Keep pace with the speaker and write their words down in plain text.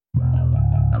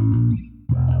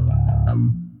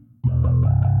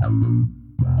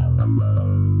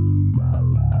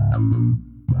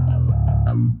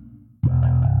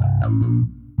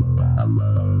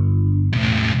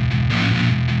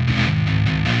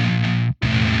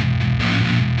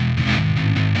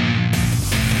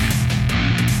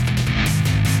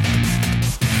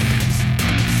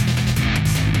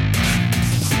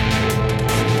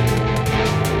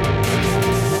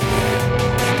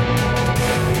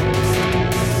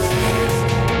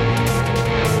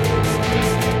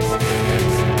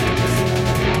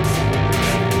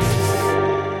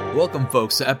Welcome,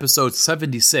 folks, to episode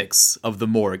 76 of The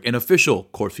Morgue, an official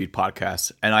Court Feed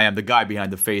podcast. And I am the guy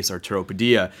behind the face, Arturo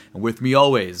Padilla. And with me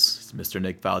always is Mr.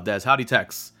 Nick Valdez. Howdy,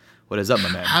 Tex. What is up, my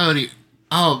man? Howdy.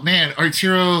 Oh, man,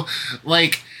 Arturo,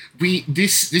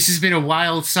 this has been a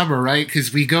wild summer, right?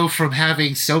 Because we go from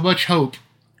having so much hope,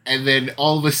 and then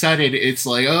all of a sudden it's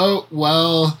like, oh,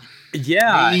 well...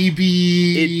 Yeah,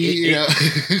 maybe.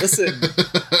 Listen,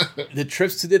 the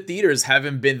trips to the theaters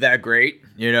haven't been that great,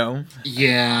 you know?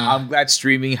 Yeah. I'm glad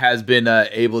streaming has been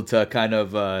able to kind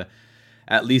of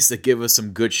at least give us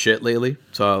some good shit lately.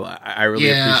 So I really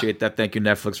appreciate that. Thank you,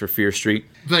 Netflix, for Fear Street.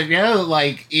 But now,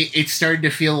 it's starting to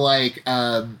feel like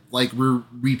we're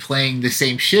replaying the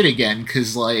same shit again,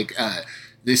 because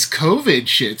this COVID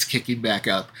shit's kicking back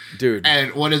up, dude.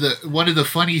 And one of the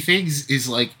funny things is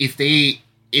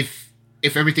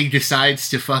if everything decides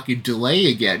to fucking delay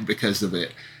again because of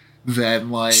it,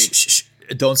 then Shh.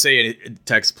 Don't say it,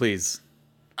 Tex, please.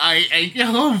 I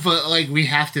know, but we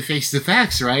have to face the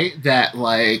facts, right? That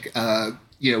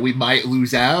we might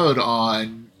lose out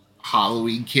on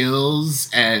Halloween Kills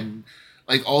and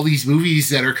all these movies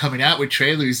that are coming out with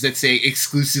trailers that say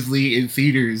exclusively in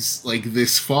theaters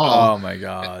this fall. Oh my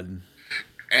god.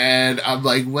 And I'm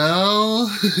like, well...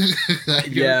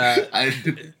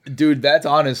 Dude, that's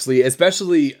honestly,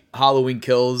 especially Halloween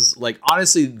Kills,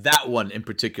 honestly, that one in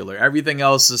particular. Everything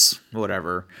else is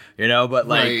whatever, you know? But,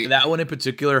 right. That one in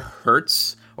particular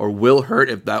hurts, or will hurt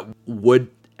if that would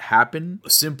happen,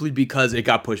 simply because it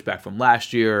got pushed back from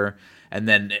last year, and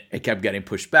then it kept getting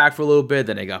pushed back for a little bit,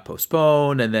 then it got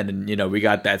postponed, and then, we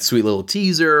got that sweet little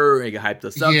teaser, it hyped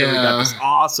us up, then we got this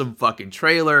awesome fucking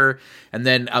trailer, and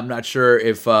then I'm not sure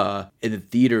if in the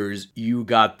theaters you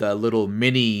got the little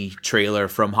mini trailer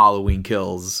from Halloween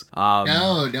Kills.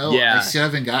 No, yeah. I still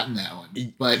haven't gotten that one.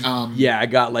 But yeah, I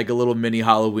got a little mini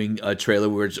Halloween trailer,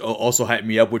 which also hyped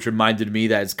me up, which reminded me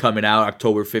that it's coming out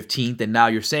October 15th, and now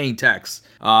you're saying, Tex,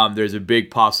 there's a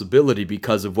big possibility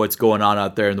because of what's going on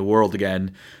out there in the world again,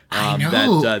 I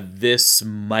know. that this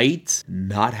might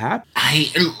not happen.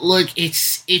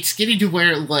 It's getting to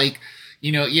where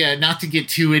not to get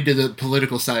too into the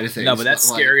political side of things. No, but that's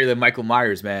scarier than Michael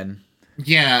Myers, man.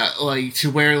 Yeah,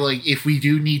 to where if we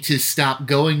do need to stop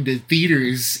going to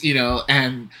theaters,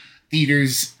 and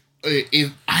theaters,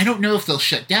 I don't know if they'll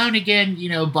shut down again,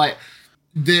 but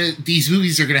these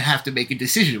movies are going to have to make a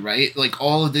decision, right?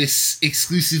 All of this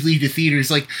exclusively to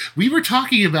theaters. We were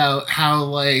talking about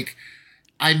how,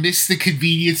 I miss the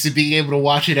convenience of being able to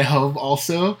watch it at home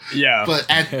also. Yeah. But,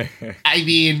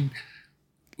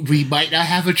 we might not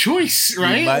have a choice,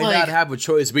 right? We might not have a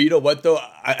choice. But you know what, though?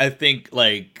 I think,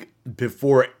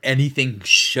 before anything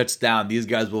shuts down, these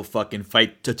guys will fucking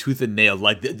fight to tooth and nail.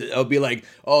 They'll be like,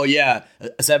 oh, yeah,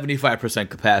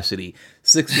 75% capacity,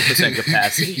 60%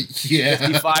 capacity,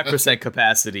 55%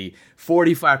 capacity,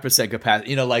 45%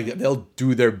 capacity. They'll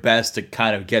do their best to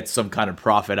kind of get some kind of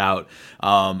profit out.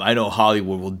 I know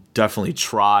Hollywood will definitely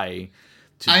try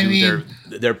to do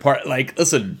their part.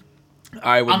 Listen,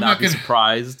 I would not be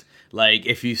surprised.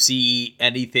 If you see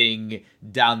anything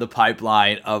down the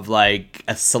pipeline of a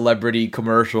celebrity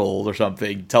commercial or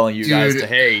something telling you guys to,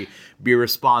 hey, be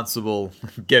responsible,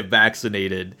 get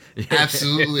vaccinated.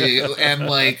 Absolutely. And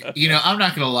I'm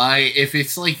not going to lie, if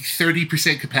it's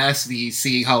 30% capacity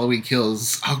seeing Halloween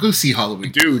Kills, I'll go see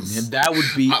Halloween Kills. Dude, and that would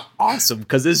be awesome,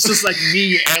 because it's just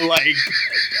me and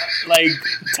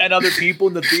 10 other people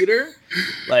in the theater.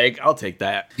 I'll take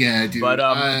that. Yeah, dude. But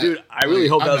dude, I really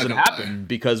hope that doesn't happen,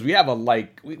 because we have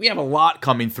we have a lot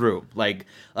coming through.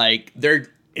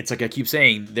 It's I keep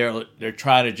saying, they're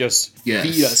trying to just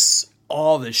feed us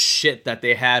all the shit that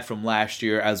they had from last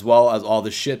year, as well as all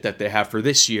the shit that they have for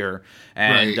this year.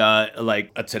 And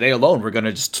today alone, we're going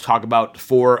to just talk about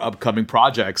 4 upcoming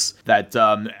projects that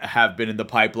have been in the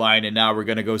pipeline, and now we're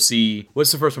going to go see...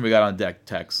 What's the first one we got on deck,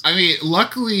 Tex?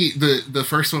 Luckily, the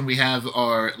first one we have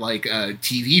are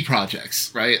TV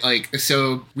projects, right?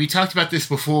 So we talked about this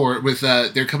before with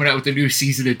they're coming out with a new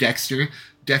season of Dexter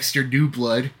New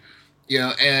Blood,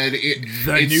 and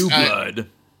New Blood.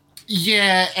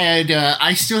 Yeah, and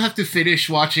I still have to finish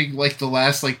watching like the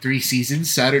last like 3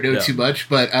 seasons, so I don't know Yeah. too much.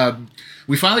 But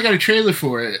we finally got a trailer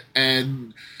for it,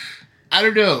 and I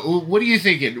don't know. What are you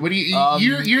thinking? What do you?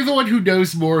 You're the one who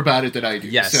knows more about it than I do.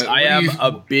 Yes, So I am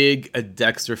a big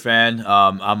Dexter fan.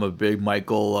 I'm a big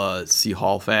Michael C.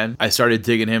 Hall fan. I started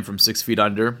digging him from 6 Feet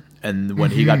Under. And when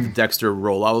he got the Dexter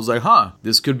role, I was like, huh,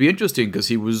 this could be interesting because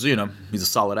he was, he's a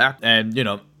solid actor. And,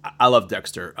 I love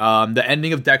Dexter. The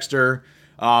ending of Dexter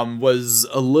was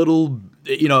a little,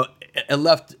 it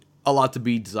left a lot to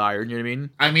be desired. You know what I mean?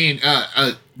 I mean,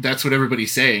 that's what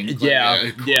everybody's saying. Like, Yeah,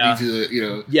 according to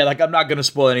the, Yeah, like I'm not gonna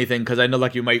spoil anything because I know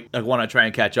like you might like want to try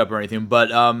and catch up or anything. But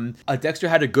Dexter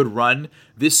had a good run.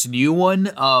 This new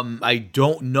one, I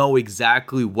don't know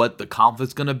exactly what the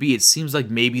conflict's gonna be. It seems like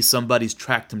maybe somebody's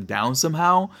tracked him down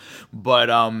somehow,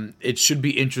 but it should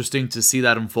be interesting to see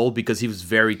that unfold because he was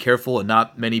very careful and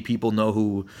not many people know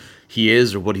who he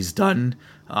is or what he's done.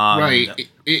 Right.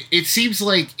 It seems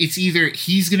like it's either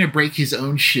he's going to break his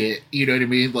own shit, you know what I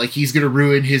mean? Like he's going to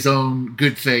ruin his own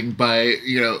good thing by,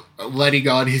 letting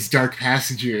on his dark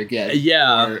passenger again.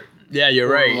 Yeah. You're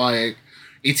right. Like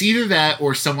it's either that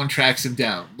or someone tracks him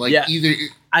down. Like either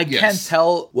I can't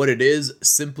tell what it is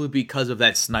simply because of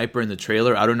that sniper in the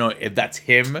trailer. I don't know if that's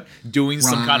him doing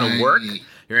some kind of work. You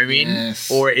know what I mean? Yes.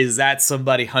 Or is that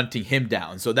somebody hunting him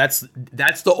down? So that's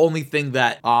the only thing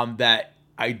that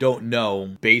I don't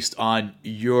know based on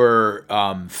your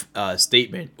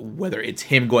statement, whether it's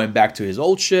him going back to his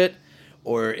old shit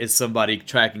or it's somebody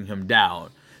tracking him down.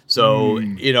 So,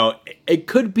 it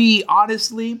could be,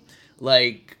 honestly,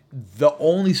 like the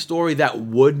only story that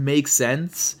would make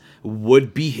sense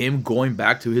would be him going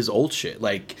back to his old shit.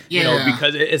 Like,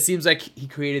 because it seems like he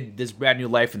created this brand new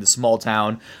life in this small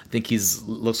town. I think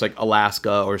looks like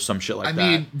Alaska or some shit like that.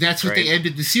 I mean, that's what they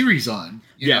ended the series on.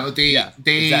 You know, they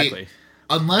exactly.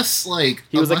 Unless, like...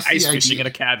 He was, like, ice fishing in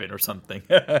a cabin or something.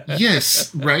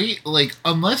 Yes, right? Like,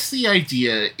 unless the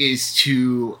idea is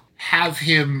to have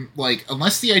him, like...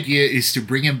 Unless the idea is to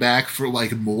bring him back for,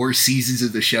 like, more seasons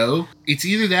of the show, it's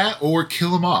either that or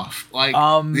kill him off. Like,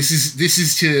 this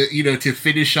is to, to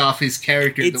finish off his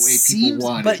character the way people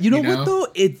want but it. you know what, though?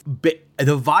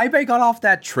 The vibe I got off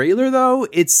that trailer, though,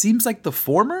 it seems like the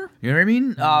former. You know what I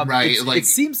mean? Right. Like it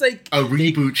seems like a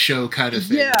reboot show kind of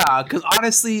thing. Yeah, because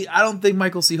honestly, I don't think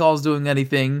Michael C. Hall is doing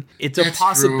anything. It's a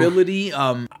possibility.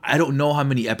 True. I don't know how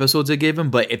many episodes they gave him,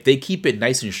 but if they keep it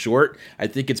nice and short, I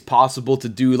think it's possible to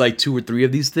do like 2 or 3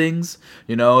 of these things.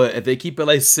 If they keep it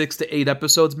like 6 to 8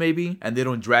 episodes, maybe, and they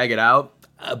don't drag it out.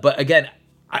 But again,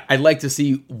 I'd like to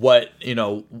see what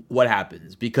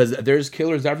happens because there's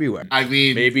killers everywhere. I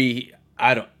mean, maybe.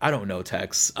 I don't know,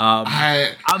 Tex.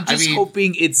 I'm just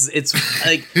hoping it's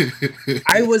like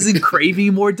I wasn't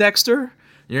craving more Dexter.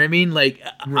 You know what I mean? Like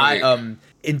right.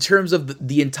 In terms of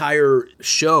the entire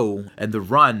show and the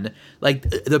run, like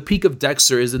the peak of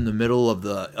Dexter is in the middle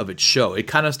of its show. It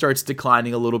kind of starts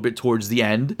declining a little bit towards the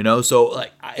end, So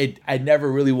like I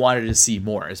never really wanted to see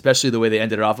more, especially the way they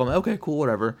ended it off. I'm like, okay, cool,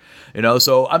 whatever,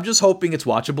 So I'm just hoping it's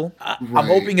watchable. Right.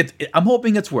 I'm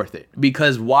hoping it's worth it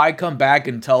because why come back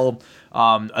and tell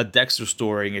a Dexter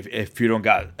story if you don't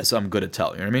got something good to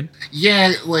tell, you know what I mean?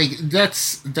 Yeah, like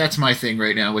that's my thing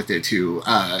right now with it too.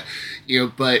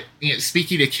 But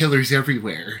speaking of killers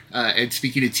everywhere, and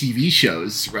speaking of TV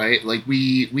shows, right? Like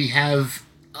we have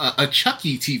a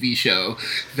Chucky TV show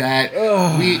that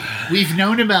we've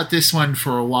known about this one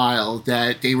for a while.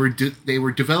 That they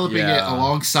were developing it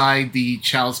alongside the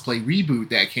Child's Play reboot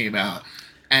that came out.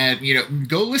 And,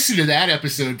 go listen to that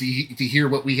episode to hear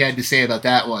what we had to say about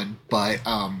that one. But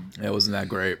it wasn't that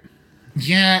great.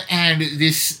 Yeah, and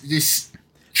this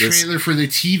trailer for the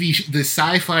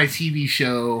sci-fi TV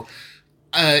show,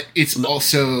 it's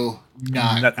also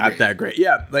not that great.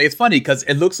 Yeah, like it's funny because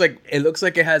it looks like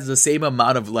it has the same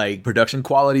amount of like production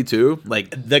quality too.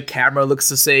 Like the camera looks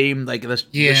the same. Like the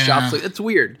shots, it's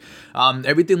weird.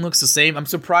 Everything looks the same. I'm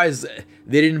surprised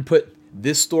they didn't put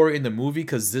this story in the movie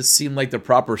because this seemed like the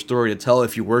proper story to tell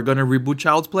if you were going to reboot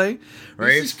Child's Play,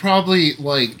 right? This is probably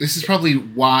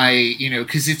why,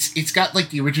 because it's got like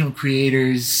the original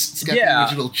creators, it's got the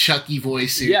original Chucky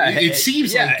voice. It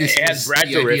seems like this has Brad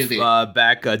Dourif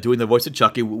back doing the voice of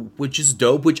Chucky, which is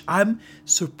dope. Which I'm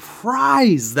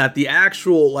surprised that the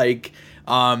actual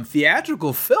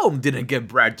theatrical film didn't get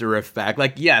Brad Dourif back.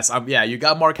 Like, yes, you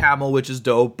got Mark Hamill, which is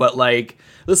dope, but like,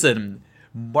 listen.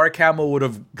 Mark Hamill would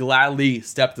have gladly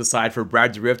stepped aside for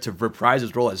Brad Dourif to reprise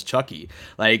his role as Chucky.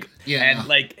 And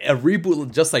like a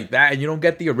reboot just like that, and you don't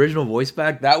get the original voice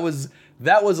back. That was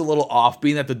a little off,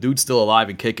 being that the dude's still alive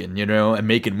and kicking, and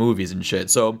making movies and shit.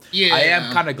 So I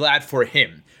am kind of glad for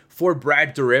him. for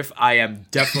Brad Dourif, I am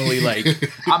definitely like,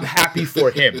 I'm happy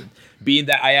for him. Being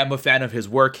that I am a fan of his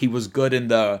work, he was good in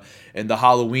the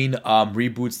Halloween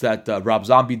reboots that Rob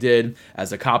Zombie did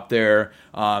as a cop there.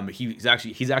 He's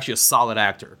actually a solid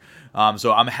actor.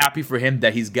 So I'm happy for him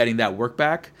that he's getting that work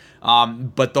back.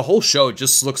 But the whole show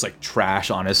just looks like trash,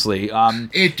 honestly.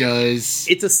 It does.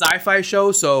 It's a sci-fi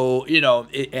show, so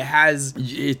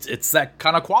it's that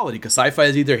kind of quality, because sci-fi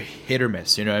is either hit or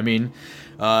miss. You know what I mean?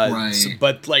 Right.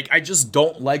 But like, I just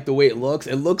don't like the way it looks.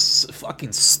 It looks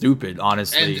fucking stupid,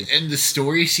 honestly. And the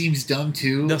story seems dumb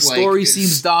too. The story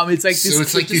seems dumb. It's like so this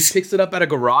it's kid like just picks it up at a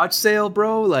garage sale,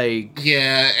 bro. Like,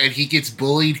 yeah, and he gets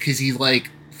bullied because he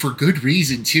like, for good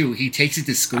reason too. He takes it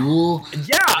to school.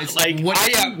 Yeah, it's like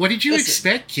what did you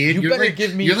expect, kid? You better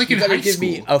give me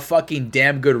a fucking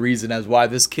damn good reason as why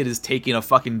this kid is taking a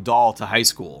fucking doll to high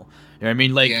school. You know what I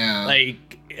mean? Like,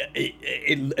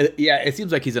 it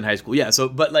seems like he's in high school. Yeah, so,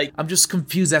 but like, I'm just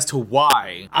confused as to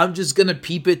why. I'm just gonna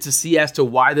peep it to see as to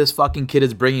why this fucking kid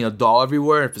is bringing a doll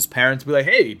everywhere. If his parents be like,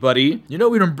 hey, buddy, we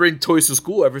don't bring toys to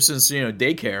school ever since,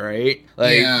 daycare, right?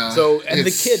 Like, so, and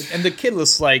the kid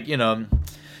looks like,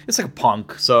 it's like a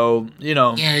punk, so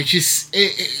Yeah, he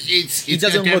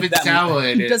doesn't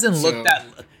look that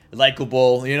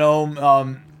likable, he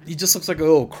just looks like a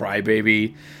little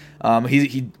crybaby.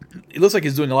 It looks like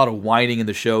he's doing a lot of whining in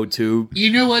the show too.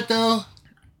 You know what though?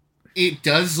 It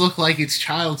does look like it's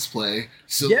child's play.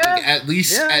 So like, at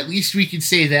least we can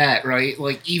say that, right?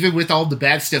 Like, even with all the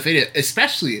bad stuff in it,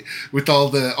 especially with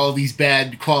all these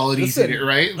bad qualities in it,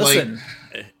 right? Listen,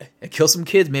 kill some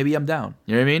kids, maybe I'm down.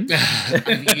 You know what I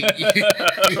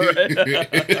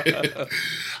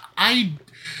mean?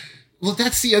 Well,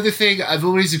 that's the other thing I've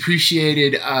always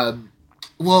appreciated.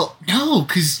 Well, no,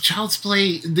 because Child's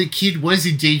Play, the kid was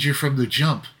in danger from the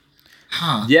jump.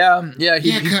 Huh. Yeah,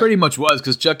 he pretty much was,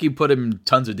 because Chucky put him in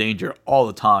tons of danger all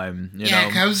the time. You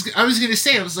know? I was gonna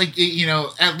say, I was like,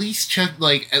 at least Chuck,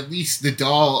 like, at least the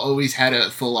doll always had a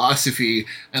philosophy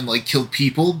and like killed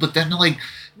people, but then like,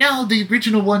 no, the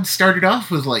original one started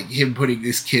off with like him putting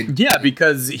this kid. Yeah,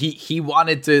 because he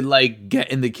wanted to like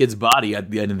get in the kid's body at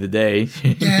the end of the day.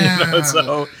 Yeah.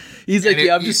 So he's like,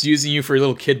 I'm just using you for a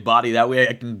little kid body. That way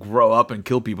I can grow up and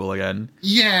kill people again.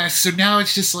 Yeah, so now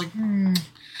it's just like,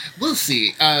 we'll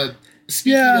see.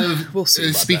 Speaking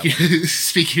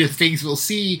of things we'll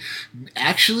see,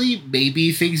 actually,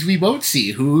 maybe things we won't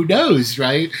see. Who knows,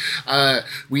 right?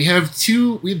 We have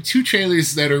two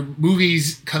trailers that are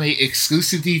movies coming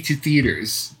exclusively to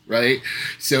theaters, right?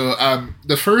 So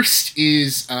the first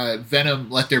is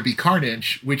Venom: Let There Be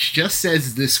Carnage, which just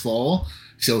says this fall.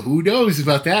 So who knows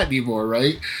about that anymore,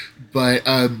 right? But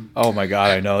oh my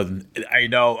god, I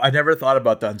know. I never thought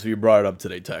about that until you brought it up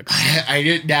today, Tex. I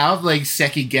didn't. Now I'm like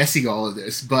second guessing all of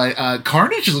this, but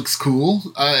Carnage looks cool.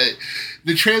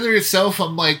 The trailer itself,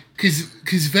 I'm like,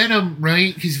 because Venom,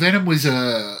 right? Because Venom was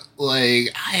I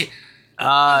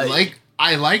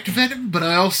liked Venom, but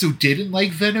I also didn't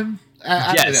like Venom.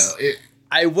 I don't know.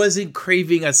 I wasn't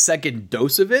craving a second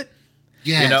dose of it.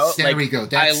 Yeah, there we go.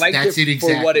 I liked it exactly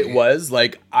for what it was.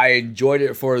 Like, I enjoyed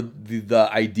it for the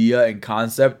idea and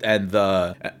concept and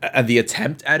the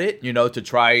attempt at it. To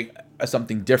try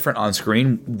something different on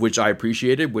screen, which I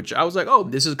appreciated. Which I was like, oh,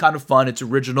 this is kind of fun. It's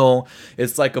original.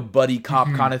 It's like a buddy cop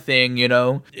kind of thing.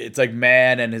 It's like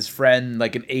man and his friend,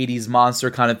 like an '80s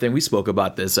monster kind of thing. We spoke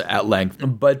about this at length,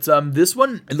 but this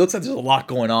one, it looks like there's a lot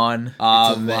going on. It's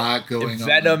a lot going on.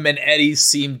 Venom and Eddie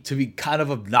seem to be kind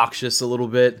of obnoxious a little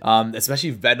bit,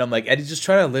 especially Venom. Like, Eddie's just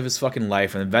trying to live his fucking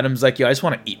life, and Venom's like, yo, I just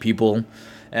want to eat people.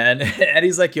 And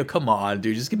Eddie's like, yo, come on,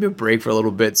 dude, just give me a break for a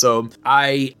little bit. So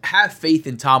I have faith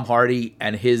in Tom Hardy,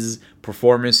 and his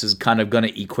performance is kind of going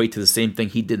to equate to the same thing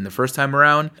he did in the first time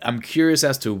around. I'm curious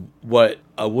as to what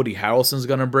Woody Harrelson's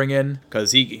going to bring in,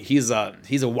 because he's a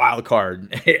wild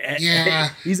card. Yeah.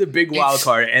 He's a big wild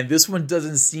card, and this one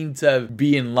doesn't seem to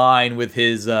be in line with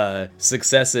his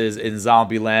successes in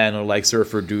Zombieland or like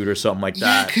Surfer Dude or something like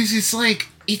that. Yeah, because it's like,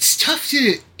 it's tough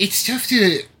to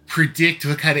predict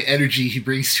what kind of energy he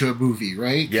brings to a movie,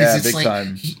 right? Yeah, it's big like,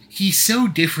 time. He's so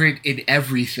different in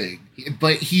everything,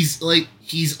 but he's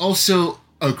also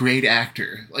a great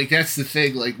actor. Like, that's the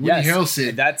thing. Like, Woody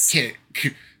Harrelson,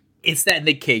 it's that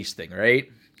Nick Cage thing, right?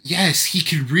 Yes, he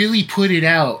can really put it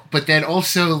out, but then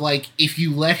also, like, if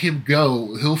you let him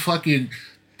go, he'll fucking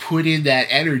put in that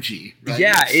energy, right?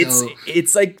 Yeah,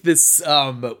 it's like this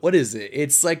what is it?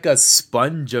 It's like a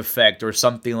sponge effect or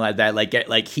something like that.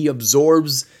 Like he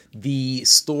absorbs the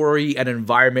story and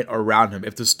environment around him.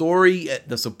 If the story,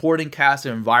 the supporting cast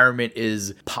and environment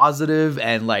is positive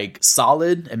and like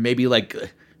solid and maybe like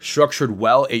structured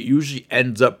well, it usually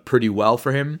ends up pretty well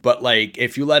for him. But like,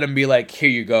 if you let him be like, here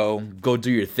you go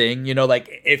do your thing, you know,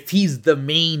 like if he's the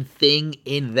main thing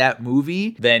in that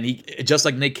movie, then he, just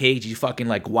like Nick Cage, he fucking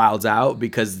like wilds out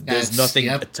because there's nothing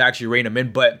to actually rein him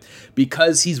in. But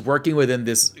because he's working within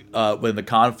this, within the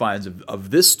confines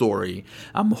of this story,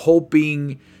 I'm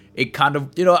hoping it kind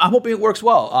of, you know, I'm hoping it works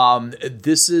well.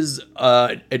 This is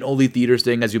an only theaters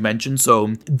thing, as you mentioned, so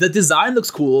the design looks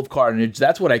cool of Carnage.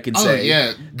 That's what I can say. Oh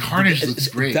yeah, Carnage looks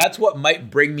great. That's what might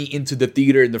bring me into the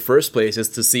theater in the first place, is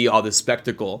to see all this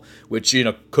spectacle, which, you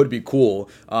know, could be cool.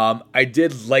 I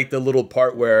did like the little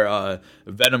part where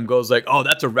Venom goes like, "Oh,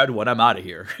 that's a red one. I'm out of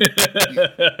here."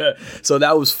 So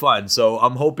that was fun. So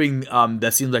I'm hoping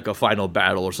that seems like a final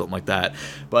battle or something like that.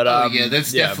 But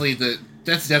that's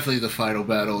definitely the final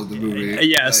battle of the movie.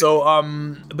 Yeah, like, so,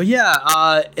 but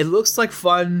yeah, it looks like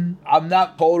fun. I'm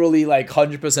not totally, like,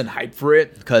 100% hyped for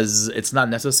it, because it's not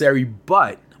necessary,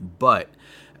 but,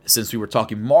 since we were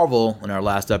talking Marvel in our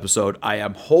last episode, I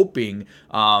am hoping,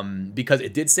 because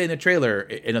it did say in the trailer,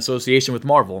 in association with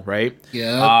Marvel, right?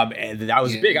 Yeah. And that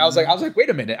was big. I was like,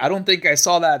 wait a minute, I don't think I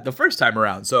saw that the first time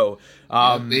around, so...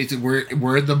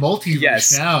 we're in the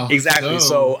multiverse now. Exactly.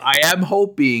 So I am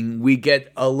hoping we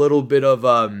get a little bit of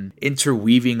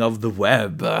interweaving of the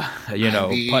web,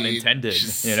 pun intended.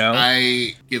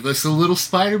 Give us a little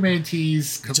Spider-Man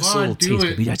tease. Come just on, a little do taste,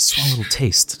 it. Maybe just a little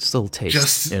taste. Just a little taste.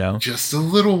 Just a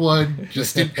little one.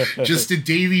 Just a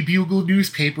Daily Bugle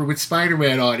newspaper with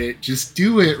Spider-Man on it. Just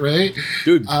do it, right,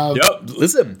 dude?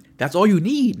 Listen, that's all you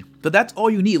need. But that's all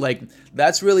you need. Like,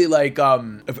 that's really like,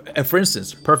 for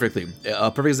instance, a perfect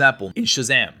example in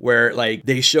Shazam, where like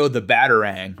they showed the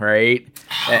Batarang, right?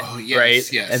 Oh, yes,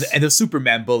 right? yes. And the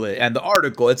Superman bullet and the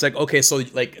article. It's like, okay, so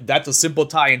like that's a simple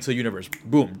tie into the universe.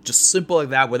 Boom, just simple like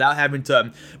that, without having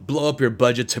to blow up your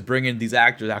budget to bring in these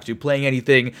actors actually playing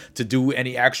anything, to do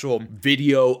any actual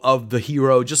video of the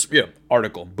hero. Just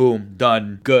article, boom,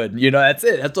 done, good. That's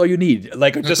it. That's all you need.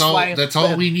 Like, that's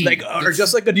all we need. Like, or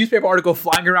just like a newspaper article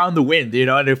flying around the wind,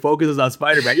 and it focuses on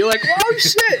Spider-Man. You're like, oh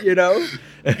shit,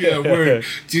 Yeah, word.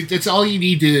 Dude, that's all you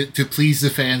need to please the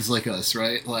fans like us,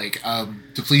 right? Like,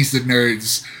 to please the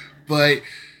nerds. But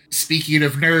speaking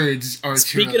of nerds, Arturo,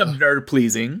 speaking of nerd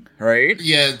pleasing, right?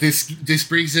 Yeah, this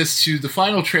brings us to the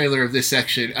final trailer of this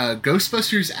section,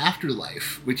 Ghostbusters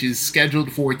Afterlife, which is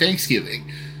scheduled for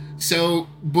Thanksgiving. So,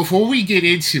 before we get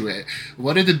into it,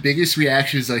 one of the biggest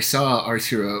reactions I saw,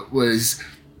 Arturo, was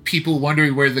people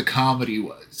wondering where the comedy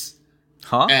was.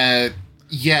 Huh?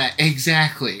 Yeah,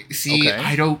 exactly. See,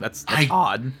 okay. That's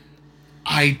odd.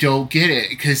 I don't get it,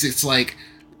 because it's like,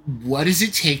 what does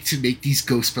it take to make these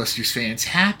Ghostbusters fans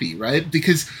happy, right?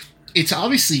 Because it's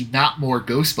obviously not more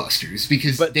Ghostbusters,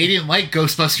 because they didn't like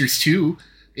Ghostbusters 2.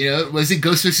 Wasn't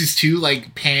Ghostbusters 2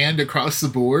 like panned across the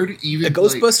board? Even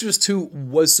Ghostbusters 2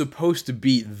 was supposed to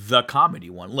be the comedy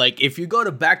one. Like, if you go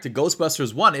back to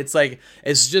Ghostbusters 1, it's like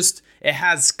it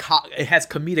has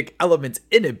comedic elements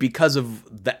in it because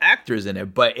of the actors in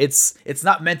it, but it's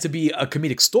not meant to be a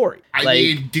comedic story. I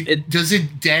mean,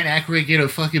 doesn't Dan Aykroyd get a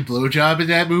fucking blowjob in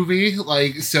that movie?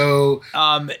 Like, so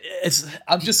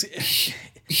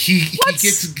He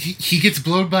gets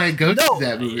blown by a ghost in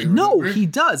that movie. No, he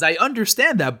does. I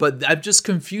understand that, but I'm just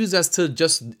confused as to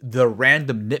just the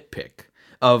random nitpick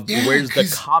of where's the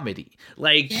comedy.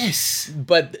 Like, yes,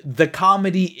 but the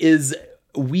comedy is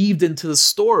weaved into the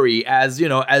story as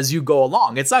you go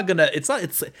along. It's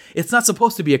not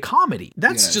supposed to be a comedy.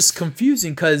 That's just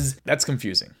confusing, because that's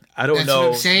confusing. I don't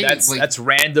know. That's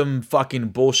random fucking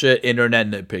bullshit internet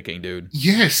nitpicking, dude.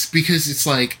 Yes, because it's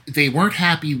like they weren't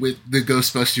happy with the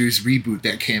Ghostbusters reboot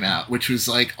that came out, which was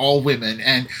like all women,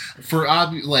 and for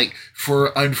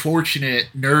unfortunate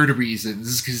nerd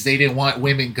reasons, because they didn't want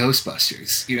women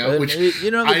Ghostbusters. The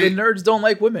nerds don't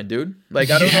like women, dude.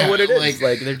 Like, I don't know what it is.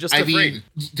 Like they're just afraid.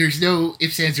 There's no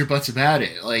ifs, ands, or buts about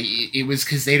it. Like, it was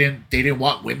because they didn't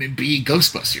want women being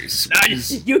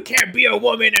Ghostbusters. You can't be a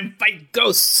woman and fight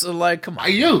ghosts. Like, come on.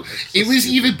 I know. It was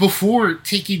even before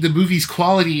taking the movie's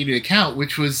quality into account,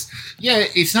 which was,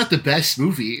 it's not the best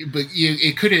movie, but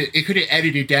it could have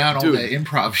edited down all that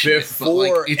improv shit.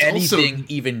 Before anything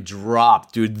even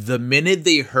dropped, dude, the minute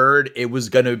they heard it was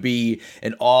going to be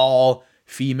an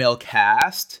all-female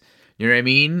cast, you know what I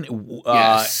mean?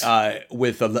 Yes.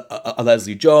 With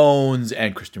Leslie Jones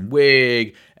and Kristen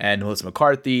Wiig and Melissa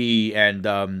McCarthy and...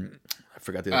 I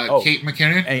forgot the Kate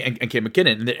McKinnon and Kate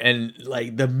McKinnon, and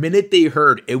like the minute they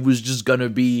heard it was just gonna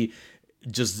be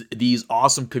just these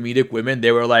awesome comedic women,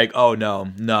 they were like, oh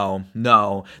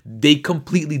no, they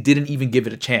completely didn't even give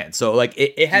it a chance. So like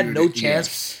it had no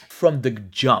chance from the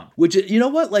jump. Which, you know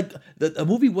what? Like, the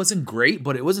movie wasn't great,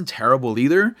 but it wasn't terrible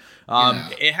either.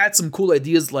 It had some cool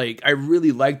ideas. Like, I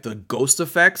really liked the ghost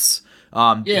effects.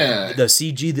 The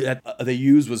CG that they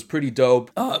used was pretty dope.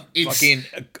 Chris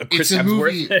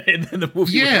Hemsworth in the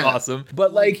movie was awesome.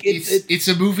 But like, it's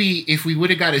a movie. If we would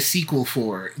have got a sequel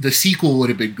the sequel would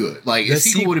have been good. Like, the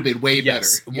sequel would have been way better.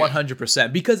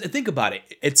 100%. Because think about it,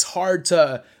 it's hard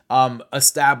to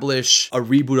establish a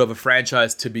reboot of a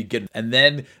franchise to begin, and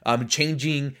then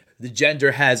changing the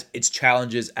gender has its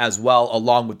challenges as well,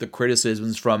 along with the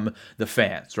criticisms from the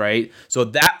fans, right? So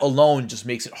that alone just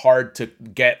makes it hard to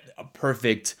get a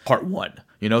perfect part one,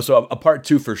 you know? So a part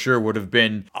two for sure would have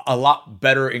been a lot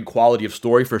better in quality of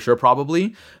story for sure,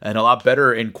 probably, and a lot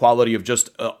better in quality of just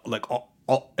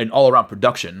an all-around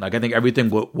production. Like, I think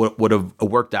everything would have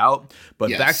worked out.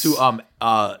 But back to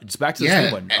back to the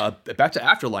same one. Back to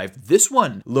Afterlife. This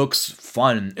one looks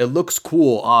fun. It looks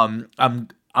cool.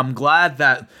 I'm glad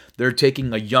that they're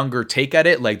taking a younger take at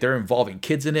it. Like, they're involving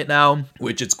kids in it now,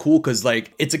 which is cool because,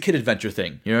 like, it's a kid adventure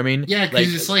thing. You know what I mean? Yeah,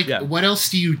 because it's like, what else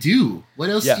do you do? What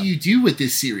else do you do with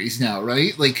this series now,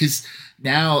 right? Like, because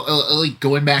now, like,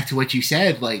 going back to what you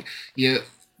said, like,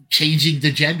 changing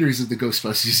the genders of the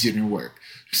Ghostbusters didn't work.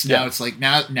 So now it's like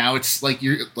now it's like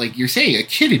you're saying, a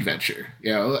kid adventure,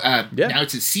 you know. Now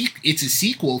it's a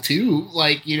sequel too,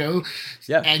 like, you know.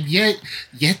 And yet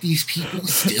these people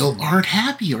still aren't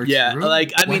happy. Or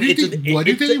like, I mean, what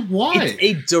do they want? It's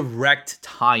a direct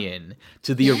tie-in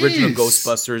to the original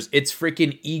Ghostbusters. It's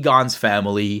freaking Egon's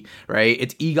family, right?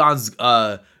 It's Egon's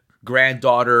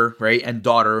granddaughter, right, and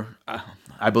daughter.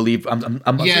 I believe I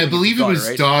believe it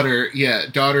was daughter. Yeah,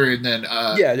 daughter, and then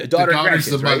daughter. The daughter's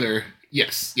the mother. Right?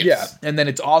 Yes. Yeah, and then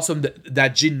it's awesome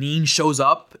that Janine shows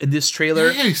up in this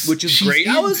trailer, which is great.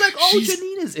 I was like,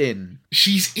 Janine is in.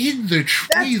 She's in the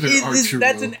trailer.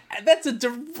 That's a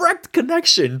direct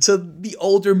connection to the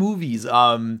older movies,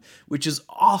 which is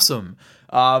awesome.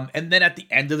 And then at the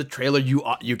end of the trailer,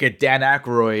 you get Dan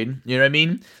Aykroyd. You know what I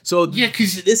mean? So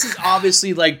because this is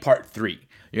obviously like part 3.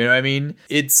 You know what I mean?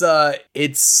 It's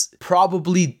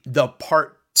probably the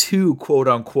part 2, quote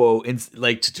unquote,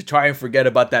 like to try and forget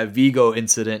about that Vigo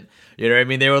incident. You know what I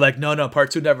mean? They were like, no, part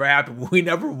 2 never happened. We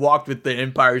never walked with the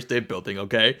Empire State Building,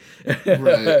 okay?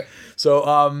 Right. So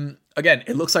again,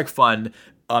 it looks like fun.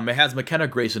 It has McKenna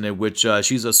Grace in it, which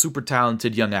she's a super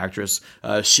talented young actress.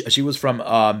 She was from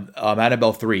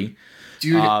Annabelle 3.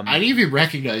 Dude, I didn't even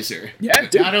recognize her. Yeah,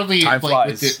 dude. Not only Time like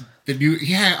flies. with the new,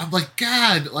 I'm like,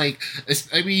 God, like,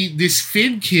 I mean, this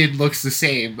Finn kid looks the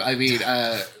same. I mean,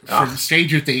 from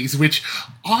Stranger Things, which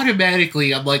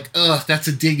automatically I'm like, that's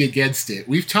a dig against it.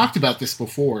 We've talked about this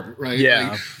before, right?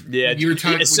 Yeah, like, you were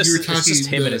talking. It's just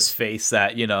him and his face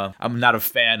that I'm not a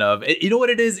fan of. You know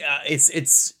what it is?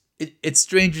 It's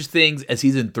Stranger Things as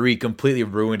season 3 completely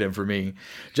ruined him for me.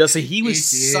 Just he was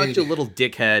such a little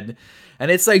dickhead. And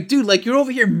it's like, dude, like, you're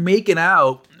over here making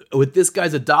out with this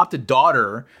guy's adopted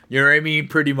daughter, you know what I mean,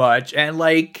 pretty much, and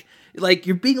like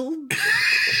you're being a little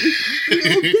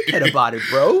dickhead about it,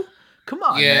 bro. Come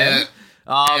on, man.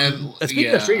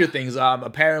 Speaking of Stranger Things,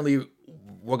 apparently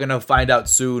we're gonna find out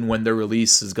soon when their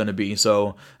release is gonna be.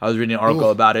 So I was reading an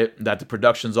article about it, that the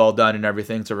production's all done and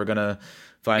everything, so we're gonna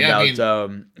find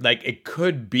out. Like, it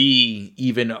could be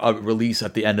even a release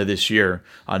at the end of this year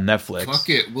on Netflix. Fuck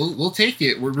it, we'll take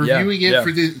it. We're reviewing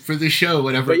it for the show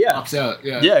whenever it pops out.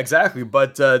 Yeah, exactly.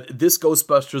 But this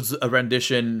Ghostbusters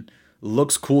rendition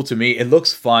looks cool to me. It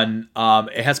looks fun.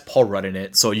 It has Paul Rudd in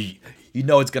it, so you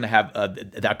know it's gonna have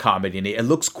that comedy in it. It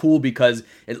looks cool because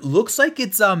it looks like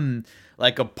it's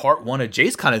like a part 1 of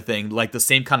Jace kind of thing, like the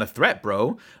same kind of threat,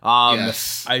 bro.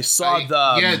 Yes. I saw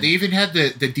they even had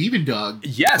the demon dog.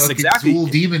 Yes, exactly. Zool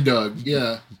demon dog.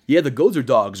 Yeah. Yeah, the Gozer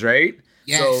dogs, right?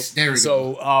 Yes, there we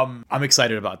go. I'm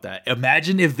excited about that.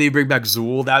 Imagine if they bring back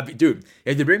Zool.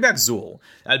 If they bring back Zool,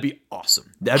 that'd be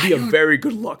awesome. That'd be a very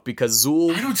good look, because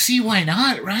Zool... I don't see why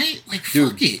not, right? Like,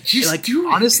 fuck it. Just do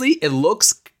it. Honestly, it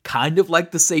looks kind of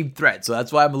like the same threat, so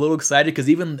that's why I'm a little excited, because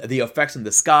even the effects in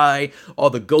the sky,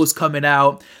 all the ghosts coming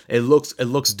out, it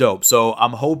looks dope. So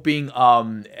I'm hoping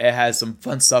it has some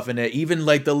fun stuff in it, even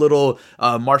like the little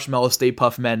marshmallow Stay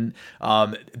Puft Men.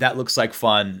 That looks like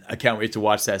fun. I can't wait to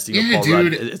watch that. Yeah,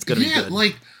 dude, it's gonna be good.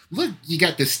 Like, look, you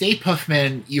got the Stay Puft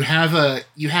Men. You have a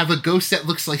ghost that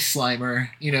looks like Slimer,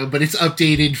 but it's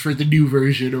updated for the new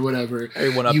version or whatever.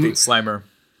 Everyone updates Slimer.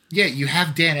 Yeah, you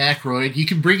have Dan Aykroyd. You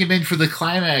can bring him in for the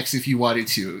climax if you wanted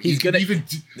to. He's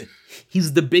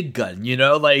the big gun,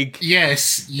 like...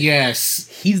 Yes.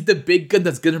 He's the big gun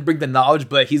that's gonna bring the knowledge,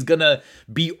 but he's gonna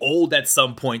be old at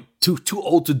some point too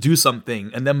old to do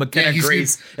something, and then McKenna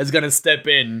Grace is gonna step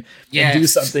in and do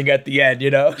something at the end,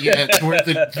 you know? Yeah, it's where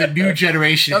the new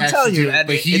generation has to do it.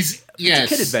 But it's a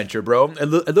kid adventure, bro.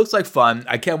 It looks like fun.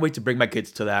 I can't wait to bring my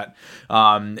kids to that,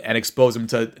 and expose them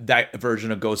to that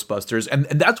version of Ghostbusters. And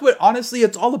that's what, honestly,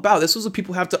 it's all about. This is what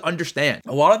people have to understand.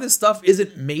 A lot of this stuff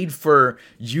isn't made for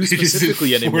you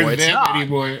specifically anymore. It's not.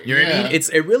 Anymore. You know what I mean?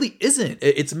 It really isn't.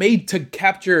 It's made to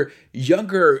capture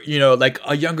younger, like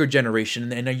a younger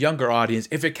generation and a younger audience.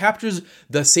 If it captures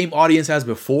the same audience as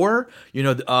before,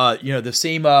 the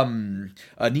same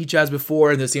niche as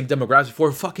before and the same demographics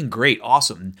before, fucking great,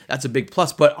 awesome. That's a big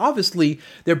plus. But obviously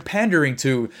they're pandering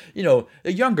to,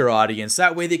 a younger audience.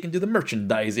 That way they can do the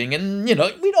merchandising, and we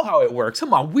know how it works.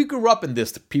 Come on, we grew up in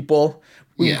this, people.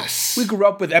 We grew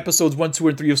up with episodes 1, 2,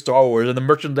 and 3 of Star Wars and the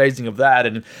merchandising of that,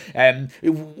 and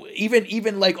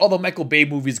even like all the Michael Bay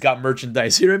movies got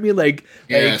merchandise. You know what I mean? Like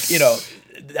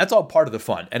that's all part of the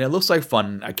fun, and it looks like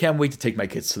fun. I can't wait to take my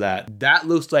kids to that. That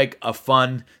looks like a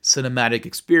fun cinematic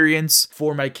experience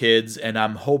for my kids, and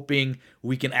I'm hoping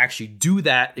we can actually do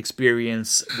that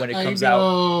experience when it comes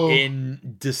out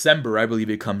in December. I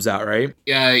believe it comes out, right?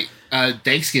 Yeah,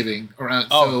 Thanksgiving around.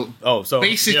 So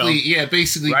basically,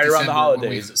 basically right December around the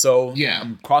holidays. So yeah,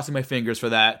 I'm crossing my fingers for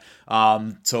that.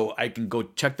 So I can go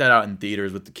check that out in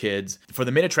theaters with the kids. For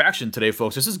the main attraction today,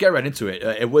 folks, let's just get right into it.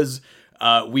 It was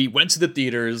we went to the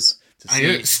theaters.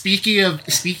 Speaking of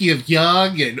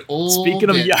young and old. Speaking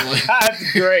of young,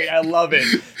 that's great. I love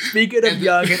it. Speaking of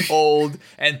young and old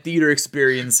and theater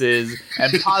experiences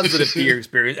and positive theater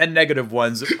experience and negative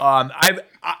ones, I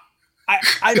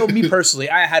know me personally,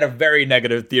 I had a very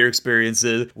negative theater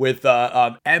experiences with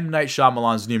M. Night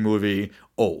Shyamalan's new movie,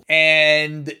 Old.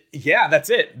 And yeah,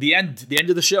 that's it. The end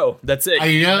of the show. That's it.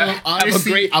 I know.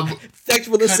 Honestly, thanks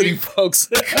for listening, folks.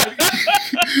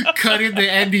 Cutting the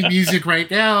ending music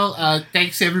right now.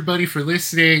 Thanks everybody for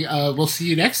listening. We'll see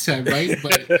you next time, right?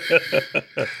 But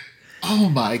oh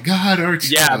my God,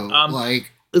 Archie. Yeah.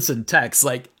 Listen, Tex.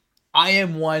 I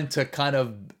am one to kind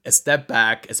of step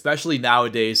back, especially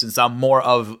nowadays, since I'm more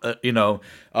of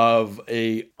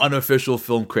a unofficial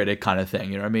film critic kind of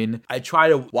thing. You know what I mean? I try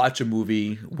to watch a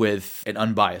movie with an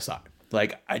unbiased eye.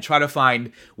 I try to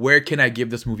find, where can I give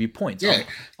this movie points? Yeah,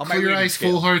 on my clear eyes,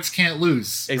 full hearts can't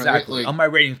lose. Exactly. Right? On my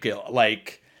rating scale,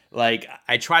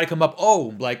 I try to come up,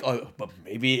 but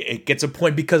maybe it gets a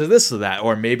point because of this or that,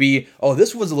 or maybe,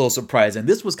 this was a little surprising,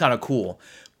 this was kind of cool.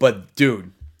 But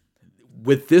dude,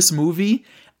 with this movie,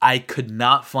 I could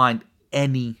not find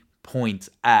any points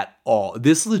at all.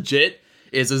 This legit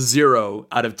is a 0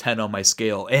 out of 10 on my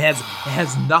scale. It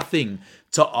has nothing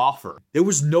to offer. There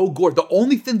was no gore. The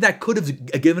only thing that could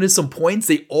have given us some points,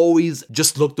 they always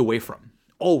just looked away from.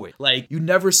 Always. You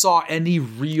never saw any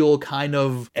real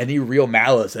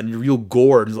malice, any real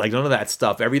gore, none of that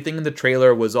stuff. Everything in the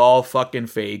trailer was all fucking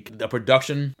fake. The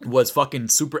production was fucking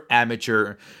super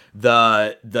amateur.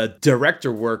 The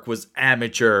director work was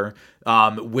amateur,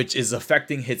 which is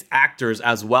affecting his actors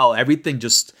as well. Everything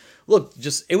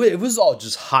it was all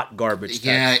just hot garbage.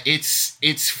 Yeah,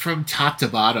 it's from top to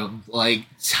bottom,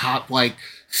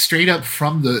 straight up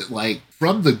from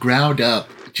the ground up,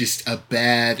 just a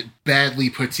badly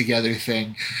put together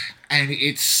thing. And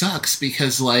it sucks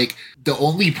because the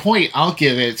only point I'll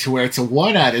give it to where it's a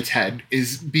 1 out of 10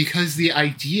 is because the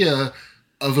idea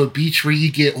of a beach where you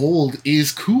get old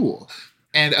is cool.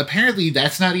 And apparently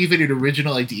that's not even an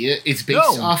original idea. It's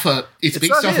based off a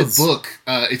book.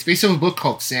 It's based off a book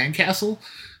called Sandcastle,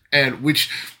 and which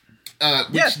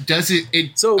does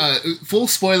it. So full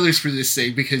spoilers for this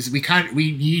thing, because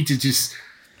we need to just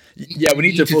we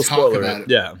need to full spoiler about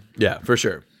it. Yeah, for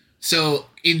sure. So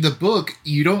in the book,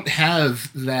 you don't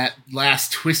have that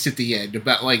last twist at the end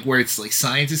about where it's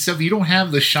science and stuff. You don't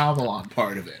have the Shyamalan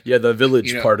part of it. Yeah, the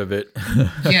village part of it.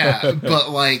 Yeah, but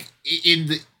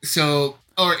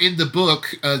in the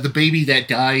book, the baby that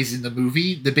dies in the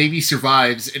movie, the baby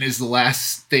survives and is the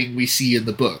last thing we see in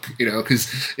the book,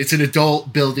 because it's an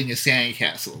adult building a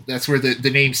sandcastle. That's where the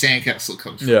name Sandcastle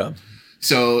comes from. Yeah.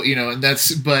 So, and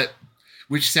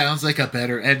which sounds like a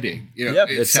better ending.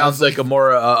 It sounds like a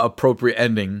more appropriate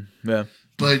ending. Yeah.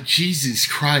 But Jesus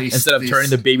Christ. Instead of turning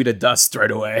the baby to dust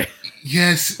right away.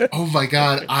 Yes. Oh my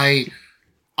God.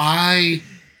 I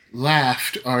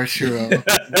laughed, Arturo,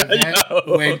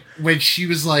 when she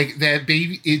was like, that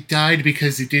baby, it died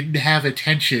because it didn't have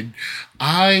attention.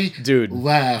 I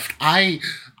laughed.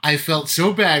 I felt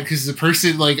so bad because the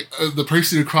person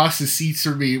across the seats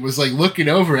from me was looking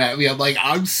over at me. I'm like,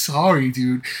 I'm sorry,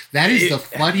 dude. That is the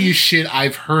funniest shit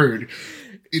I've heard.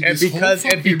 Because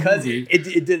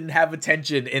it didn't have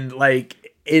attention in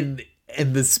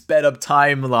in the sped up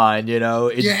timeline,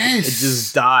 it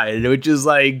just died, which is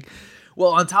like,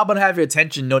 well, on top of having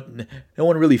attention, no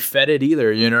one really fed it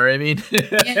either. You know what I mean?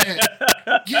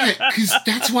 Yeah, because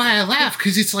that's why I laugh.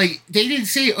 Because it's like they didn't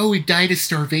say, "Oh, it died of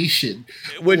starvation,"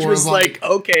 which was like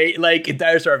okay, like it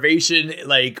died of starvation,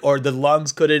 like or the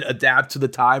lungs couldn't adapt to the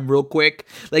time real quick.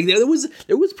 Like there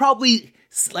was probably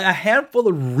a handful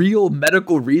of real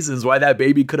medical reasons why that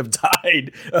baby could have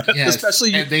died, yes.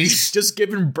 especially just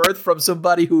giving birth from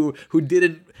somebody who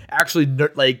didn't actually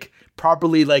like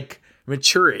properly like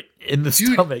mature it in the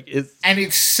stomach. And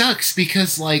it sucks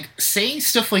because like saying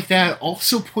stuff like that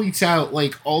also points out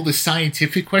like all the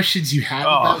scientific questions you have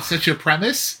about such a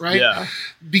premise, right? Yeah.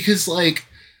 Because like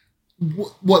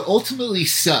what ultimately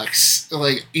sucks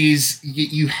like is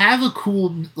you have a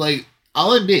cool like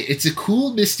I'll admit it's a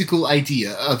cool mystical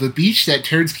idea of a beach that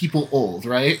turns people old,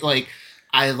 right? Like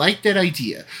I like that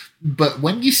idea. But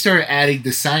when you start adding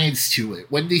the science to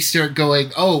it, when they start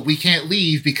going, "Oh, we can't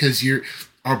leave because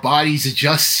our bodies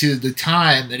adjust to the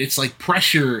time and it's like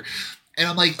pressure," and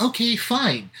I'm like, okay,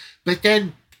 fine. But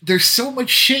then there's so much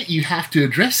shit you have to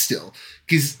address still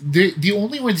because the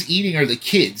only ones eating are the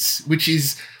kids, which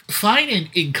is fine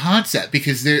in concept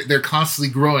because they're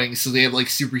constantly growing, so they have like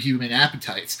superhuman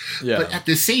appetites. Yeah. But at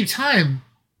the same time,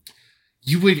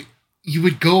 you would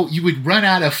run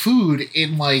out of food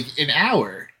in like an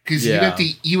hour. Because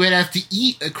you would have to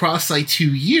eat across like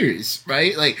 2 years,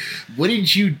 right? Like,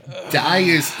 wouldn't you die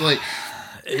as like?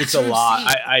 It's a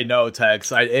lot. I know,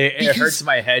 Tex. It hurts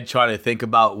my head trying to think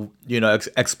about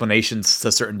explanations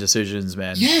to certain decisions,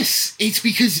 man. Yes, it's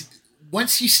because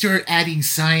once you start adding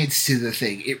science to the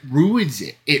thing, it ruins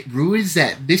it. It ruins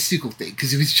that mystical thing.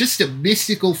 Because if it's just a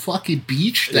mystical fucking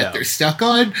beach that they're stuck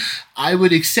on, I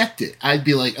would accept it. I'd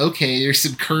be like, okay, there's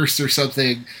some curse or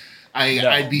something.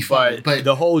 I'd be fine. But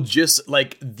the whole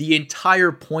like the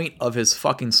entire point of his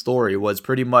fucking story was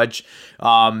pretty much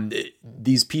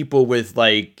these people with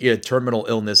like terminal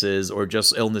illnesses or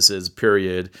just illnesses,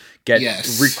 period, get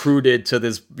recruited to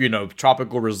this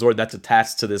tropical resort that's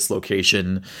attached to this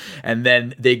location, and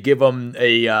then they give them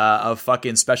a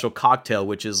fucking special cocktail,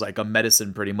 which is like a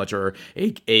medicine, pretty much, or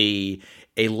a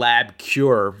lab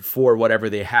cure for whatever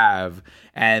they have,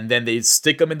 and then they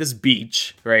stick them in this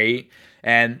beach, right?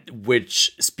 And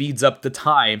which speeds up the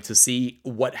time to see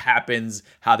what happens,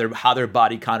 how their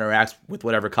body counteracts with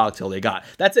whatever cocktail they got.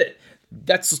 That's it.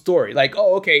 That's the story. Like,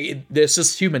 oh, okay, there's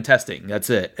just human testing.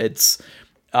 That's it. It's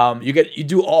you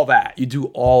do all that. You do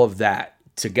all of that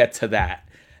to get to that.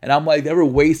 And I'm like, there were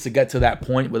ways to get to that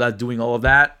point without doing all of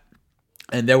that,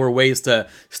 and there were ways to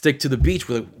stick to the beach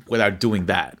without doing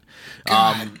that.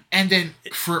 And then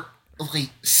for.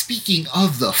 Like, speaking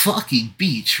of the fucking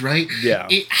beach, right? Yeah.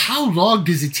 How long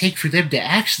does it take for them to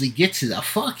actually get to the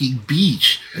fucking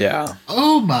beach? Yeah.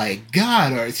 Oh my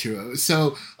God, Arturo.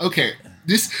 So, okay,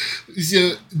 this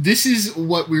is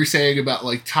what we were saying about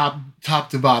like top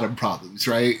to bottom problems,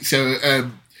 right? So,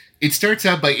 it starts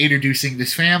out by introducing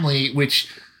this family, which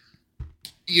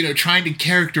trying to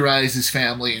characterize this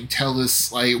family and tell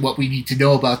us like what we need to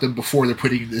know about them before they're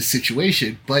putting in this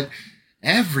situation, but.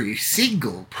 Every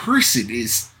single person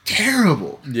is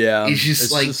terrible. Yeah. It's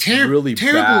just like really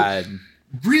terrible. Bad.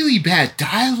 Really bad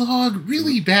dialogue.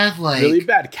 Really bad really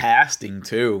bad casting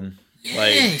too.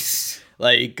 Yes.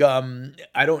 Like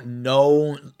I don't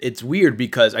know. It's weird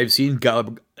because I've seen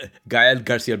Gael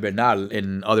Garcia Bernal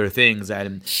in other things,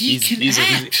 and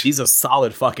he's a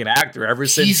solid fucking actor ever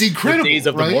since he's incredible, the days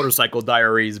of right? the Motorcycle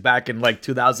Diaries back in like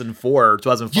 2004 or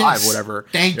 2005, whatever.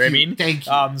 Thank you. Know what I mean? Thank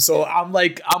you. So I'm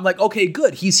like, okay,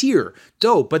 good, he's here,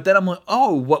 dope. But then I'm like,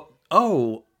 oh, what?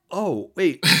 Oh,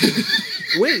 wait,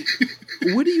 wait,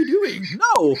 what are you doing?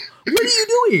 No, what are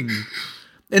you doing?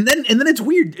 And then it's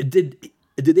weird.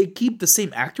 Did they keep the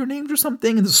same actor names or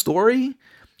something in the story?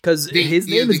 Because his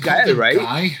name is Guy,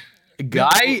 right?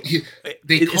 Guy?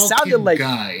 It sounded like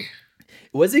Guy.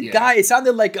 Was it Guy? It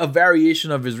sounded like a variation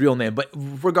of his real name. But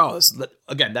regardless,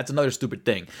 again, that's another stupid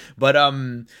thing. But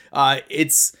I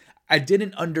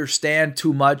didn't understand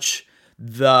too much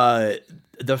the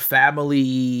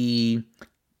family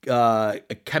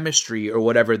chemistry or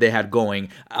whatever they had going.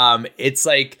 It's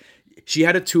like she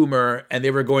had a tumor and they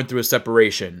were going through a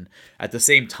separation at the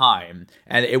same time.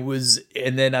 And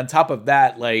then on top of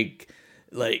that, like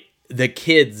the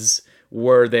kids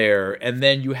were there. And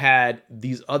then you had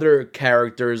these other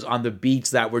characters on the beach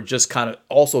that were just kind of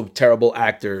also terrible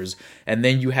actors. And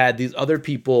then you had these other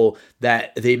people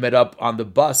that they met up on the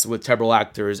bus with terrible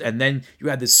actors. And then you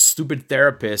had this stupid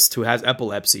therapist who has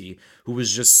epilepsy, who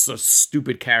was just a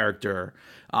stupid character.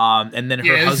 And then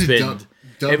her husband.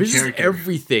 It was just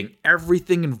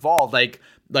everything involved,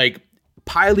 like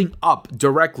piling up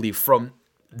directly from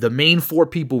the main 4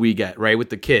 people we get, right, with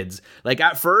the kids. Like,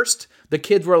 at first, the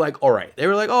kids were like, all right. They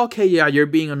were like, oh, okay, yeah, you're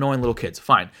being annoying little kids.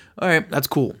 Fine. All right, that's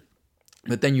cool.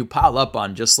 But then you pile up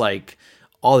on just, like,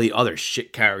 all the other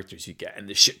shit characters you get, and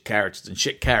the shit characters and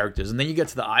shit characters. And then you get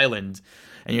to the island,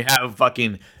 and you have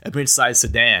fucking a mid-sized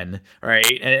sedan,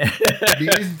 right?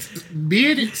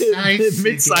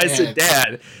 Mid-sized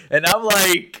sedan. And I'm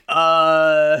like,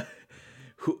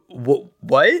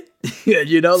 what?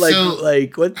 You know, like, so,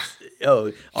 like, what?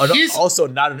 Oh, also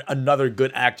not another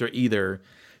good actor either.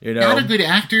 You know, not a good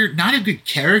actor, not a good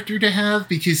character to have,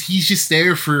 because he's just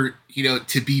there for, you know,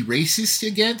 to be racist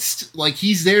against. Like,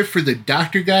 he's there for the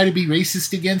doctor guy to be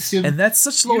racist against him. And that's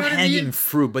such low-hanging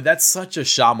fruit, but that's such a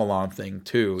Shyamalan thing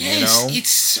too. Yes, you know, it's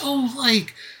so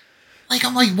like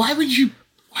I'm like, why would you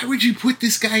put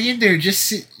this guy in there?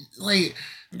 Just like.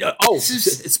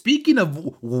 Speaking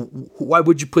of why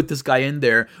would you put this guy in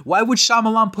there? Why would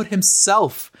Shyamalan put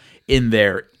himself in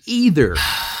there either?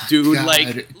 Dude,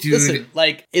 listen,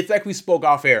 like, it's like we spoke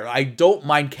off air. I don't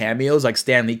mind cameos, like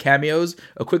Stan Lee cameos.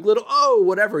 A quick little,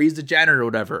 whatever, he's the janitor or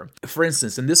whatever. For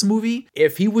instance, in this movie,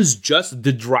 if he was just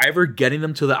the driver getting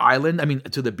them to the island,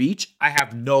 to the beach, I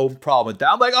have no problem with that.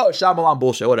 I'm like, Shyamalan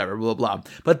bullshit, whatever, blah, blah, blah.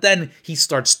 But then he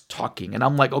starts talking, and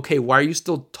I'm like, okay, why are you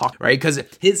still talking, right? Because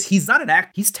he's not an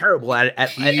actor. He's terrible at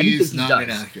anything he does. He's not an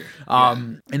actor.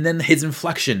 And then his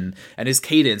inflection and his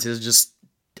cadence is just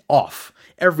off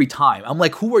every time. I'm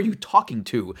like, who are you talking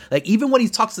to? Like, even when he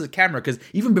talks to the camera, because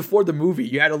even before the movie,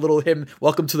 you had a little him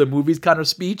welcome to the movies kind of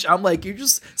speech. I'm like, you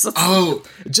just stop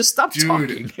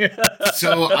talking.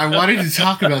 So I wanted to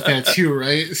talk about that too,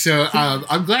 right? So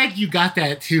I'm glad you got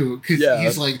that too, because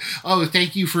he's like,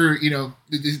 thank you for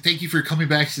coming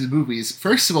back to the movies.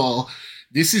 First of all,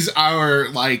 this is our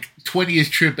 20th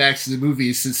trip back to the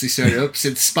movies since they started up,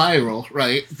 since Spiral,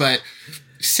 right? But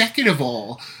second of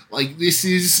all, this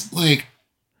is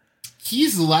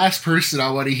he's the last person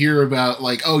I want to hear about,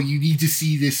 you need to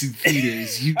see this in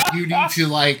theaters. You need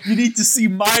to you need to see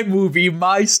my movie,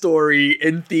 my story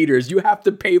in theaters. You have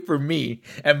to pay for me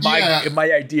and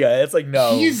my idea. It's like,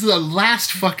 no. He's the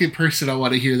last fucking person I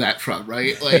want to hear that from,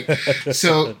 right?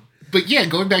 So, but yeah,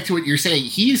 going back to what you're saying,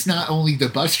 he's not only the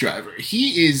bus driver,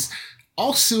 he is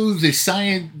also the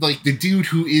the dude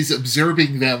who is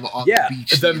observing them on the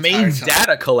beach. The main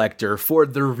data collector for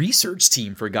the research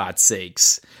team, for God's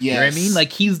sakes. Yes. You know what I mean?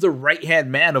 He's the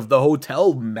right-hand man of the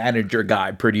hotel manager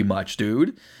guy, pretty much,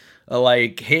 dude.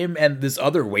 Him and this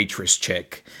other waitress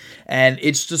chick. And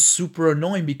it's just super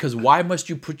annoying, because why must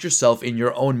you put yourself in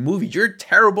your own movie? You're a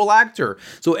terrible actor.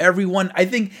 So everyone, I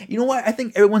think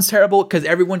everyone's terrible because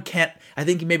everyone can't. I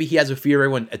think maybe he has a fear of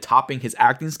everyone topping his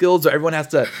acting skills. So everyone has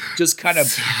to just kind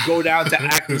of go down to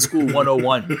acting school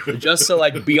 101 just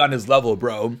to be on his level,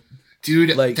 bro.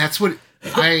 Dude, that's what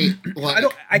I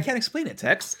can't explain it,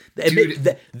 Tex.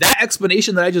 That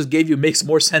explanation that I just gave you makes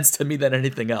more sense to me than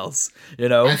anything else. You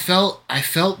know, I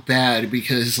felt bad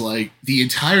because the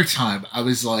entire time I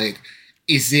was like,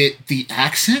 is it the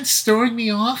accents throwing me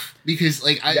off? Because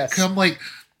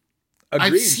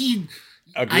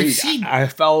Agreed. I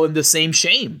fell in the same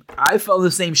shame.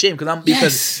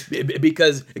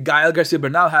 Because Gael Garcia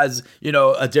Bernal has,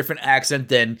 a different accent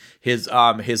than his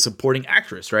supporting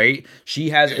actress, right?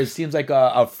 She has, it seems like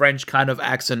a French kind of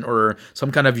accent, or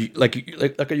some kind of like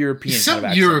a European kind of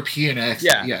accent. European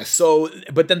accent. Yeah. Yes. So,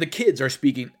 but then the kids are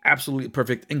speaking absolutely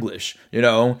perfect English,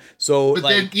 So,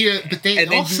 but they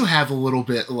also have a little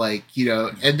bit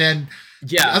and then.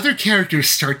 Yeah, the other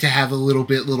characters start to have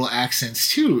little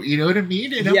accents too. You know what I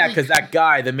mean? And because that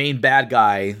guy, the main bad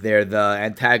guy there, the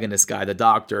antagonist guy, the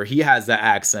doctor, he has that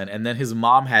accent, and then his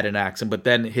mom had an accent, but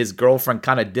then his girlfriend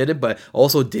kind of didn't, but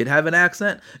also did have an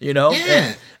accent.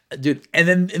 Yeah. Dude, and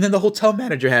then the hotel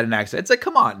manager had an accent. It's like,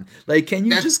 come on, can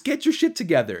you just get your shit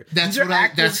together? They're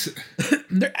actors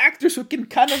who can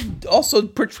kind of also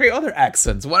portray other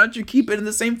accents. Why don't you keep it in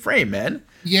the same frame, man?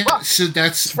 Yeah, fuck. So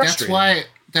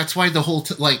that's why the whole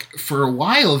for a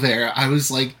while there, I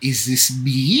was like, is this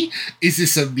me? Is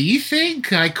this a me thing?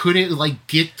 I couldn't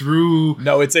get through.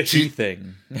 No, it's a he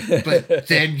thing. But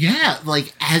then,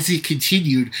 as it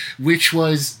continued, which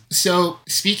was, so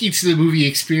speaking to the movie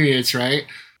experience, right?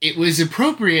 It was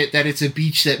appropriate that it's a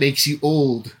beach that makes you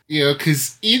old,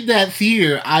 because in that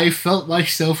theater, I felt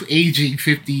myself aging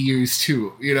 50 years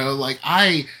too.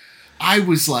 I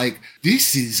was like,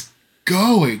 this is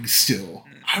going still.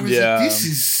 I was like, this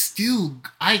is still.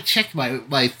 I checked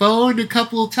my phone a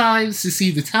couple of times to see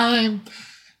the time,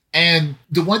 And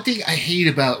the one thing I hate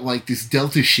about like this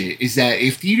Delta shit is that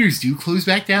if theaters do close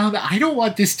back down, I don't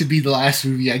want this to be the last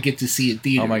movie I get to see in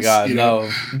theaters. Oh my god, no!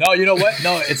 You know what?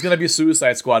 No, it's gonna be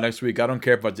Suicide Squad next week. I don't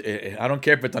care if it's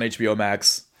on HBO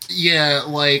Max. Yeah,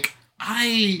 like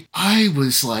I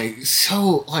was like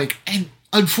so like, and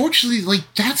unfortunately, like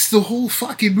that's the whole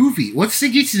fucking movie. Once they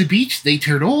get to the beach, they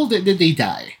turn old and then they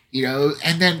die.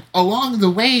 And then along the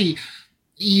way,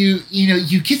 you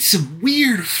get some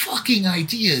weird fucking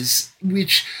ideas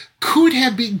which could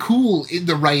have been cool in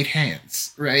the right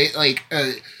hands, right? Like,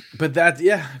 but that's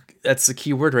the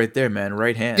key word right there, man.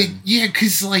 Right hand.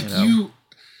 Because like the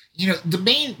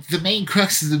main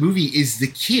crux of the movie is the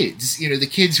kids. The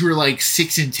kids who are like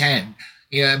 6 and 10.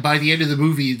 Yeah, and by the end of the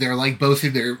movie, they're like both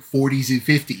in their 40s and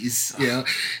 50s.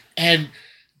 And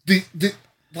the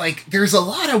like, there's a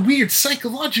lot of weird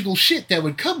psychological shit that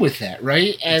would come with that,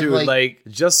 right? And dude, like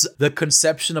just the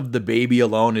conception of the baby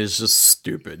alone is just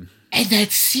stupid. And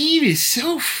that scene is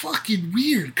so fucking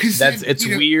weird because it's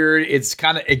weird. It's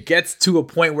it gets to a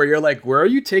point where you're like, where are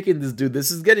you taking this, dude? This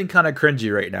is getting kind of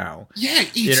cringy right now. Yeah,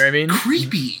 it's you know what I mean?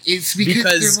 Creepy. It's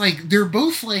because they're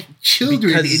both like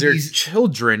children. Because they're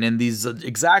children in these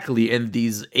in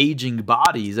these aging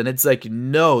bodies, and it's like,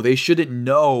 no, they shouldn't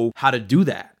know how to do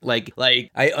that. Like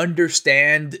I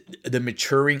understand the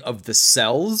maturing of the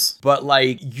cells, but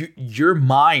like your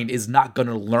mind is not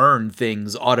gonna learn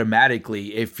things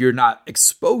automatically if you're not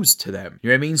exposed to them. You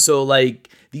know what I mean? So like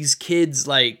these kids,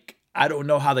 like I don't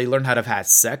know how they learn how to have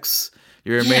sex.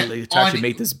 You know what I mean? Like, to actually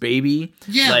make this baby.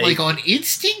 Yeah, like on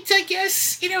instinct, I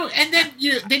guess. And then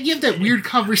you have that weird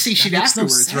conversation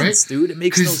afterwards, right? Dude, it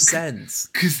makes no sense.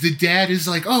 Because the dad is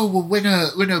like, oh, well, when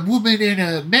a woman and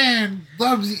a man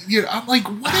loves you, I'm like,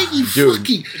 what are you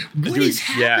fucking? What is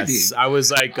happening? Yes, I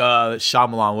was like,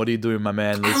 Shyamalan, what are you doing, my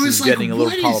man? This is getting a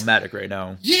little problematic right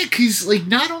now. Yeah, because like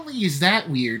not only is that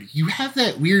weird, you have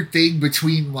that weird thing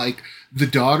between like the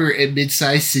daughter and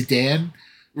mid-sized sedan,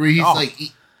 where he's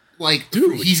like,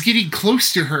 dude, he's getting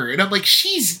close to her, and I'm like,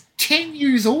 she's 10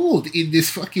 years old in this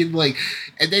fucking like,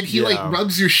 and then he like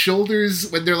rubs her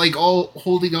shoulders when they're like all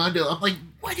holding on to. I'm like,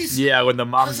 what is? Yeah, when the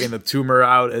mom's getting the tumor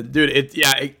out, and dude,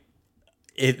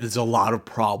 there's a lot of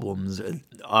problems.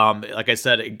 Like I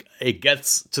said, it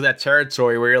gets to that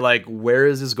territory where you're like, where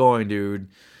is this going, dude?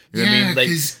 You know what I mean?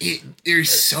 Because there's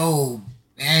so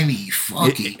many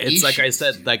fucking it's issues. Like I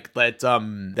said, like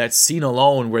that scene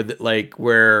alone where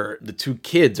the two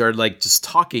kids are like just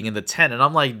talking in the tent, and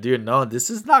I'm like, dude, no, this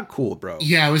is not cool, bro.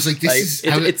 Yeah, I was like,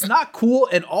 it's not cool,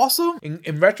 and also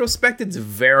in retrospect, it's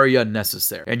very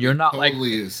unnecessary, and you're not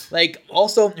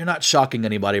also you're not shocking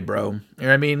anybody, bro. You know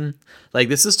what I mean? Like,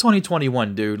 this is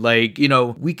 2021, dude. Like,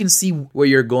 we can see where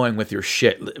you're going with your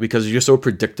shit because you're so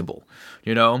predictable,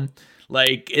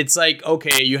 Like, it's like,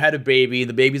 okay, you had a baby,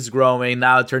 the baby's growing,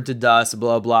 now it turned to dust,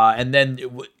 blah, blah. And then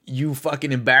you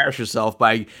fucking embarrass yourself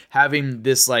by having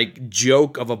this, like,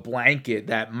 joke of a blanket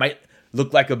that might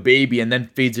look like a baby and then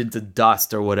fades into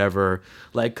dust or whatever.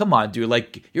 Like, come on, dude.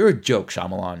 Like, you're a joke,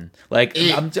 Shyamalan. Like,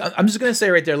 I'm just going to say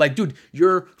right there, like, dude,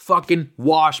 you're fucking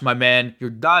washed, my man. You're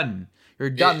done. You're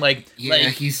done.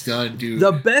 He's done, dude.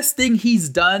 The best thing he's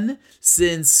done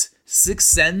since Sixth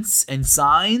Sense and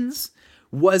Signs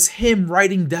was him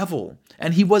writing Devil,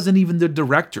 and he wasn't even the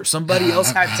director. Somebody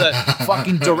else had to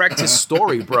fucking direct his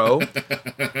story, bro.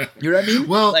 You know what I mean?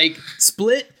 Well, like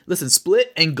Split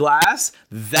and Glass,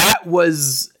 that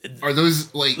was... Are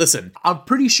those like... Listen, I'm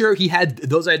pretty sure he had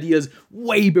those ideas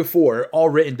way before, all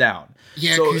written down.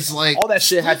 Yeah, because so, like... all that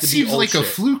shit had to be old like shit. A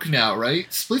fluke now,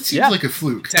 right? Split seems like a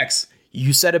fluke. Tex,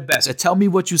 you said it best. Tell me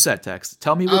what you said, Tex.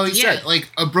 Tell me what you said.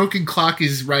 Like a broken clock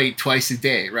is right twice a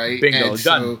day, right? Bingo, and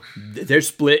done. So, there's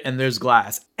Split and there's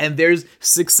Glass. And there's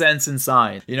Sixth Sense and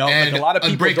Sign. Like a lot of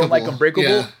people don't like Unbreakable.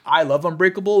 Yeah. I love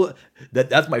Unbreakable.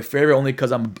 That's my favorite only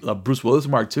because I'm a Bruce Willis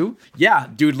Mark II. Yeah,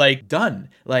 dude, like, done.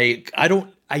 Like, I don't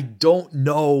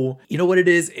know. You know what it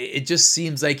is? It just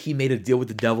seems like he made a deal with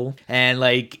the devil, and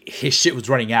like his shit was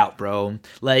running out, bro.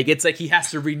 Like, it's like he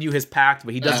has to renew his pact,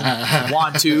 but he doesn't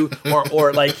want to,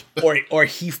 or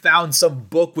he found some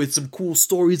book with some cool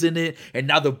stories in it, and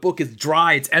now the book is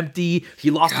dry, it's empty.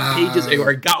 He lost the pages,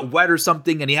 or it got wet or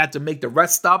something, and he had to make the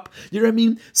rest up. You know what I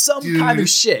mean? Some kind of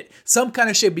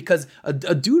shit, because a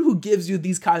dude who gives you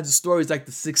these kinds of stories like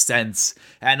The Sixth Sense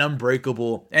and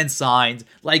Unbreakable and Signs,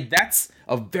 like, that's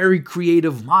a very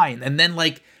creative mind. And then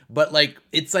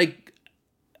it's like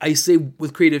I say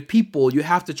with creative people, you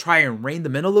have to try and rein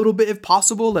them in a little bit if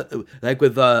possible, like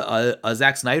with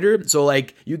Zack Snyder. So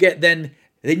like you get then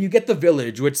Then you get the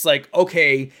village, which is like,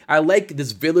 okay, I like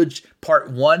this village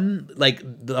part one, like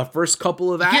the first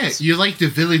couple of acts. Yeah, you like the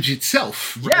village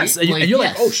itself, right? Yes, and, like, and you're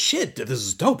like, oh shit, this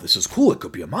is dope, this is cool, it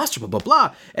could be a monster, blah, blah,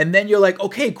 blah. And then you're like,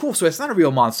 okay, cool, so it's not a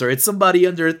real monster, it's somebody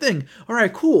under a thing. All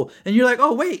right, cool. And you're like,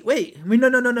 oh, wait, I mean,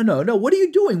 no, what are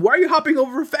you doing? Why are you hopping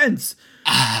over a fence?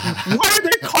 Why are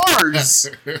there cars?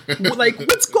 Like,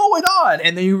 what's going on?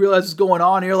 And then you realize what's going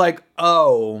on, and you're like,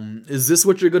 oh, is this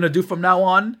what you're gonna do from now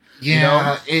on?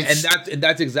 Yeah, you know? And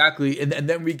that's exactly, and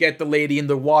then we get the lady in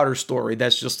the water story.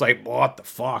 That's just like, what the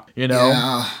fuck, you know?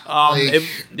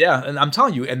 Yeah, and I'm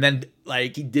telling you, and then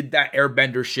like he did that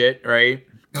airbender shit, right?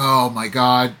 Oh my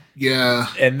god, yeah.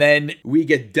 And then we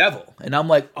get Devil, and I'm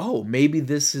like, oh, maybe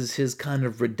this is his kind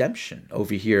of redemption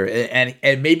over here,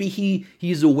 and maybe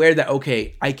he's aware that,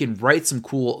 okay, I can write some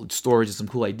cool stories and some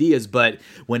cool ideas, but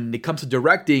when it comes to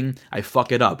directing, I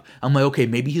fuck it up. I'm like, okay,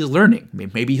 maybe he's learning.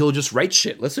 Maybe he'll just write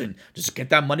shit. Listen, just get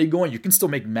that money going. You can still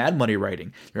make mad money writing.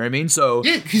 You know what I mean? So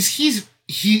yeah, because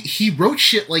he wrote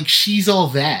shit like She's All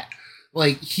That.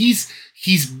 Like he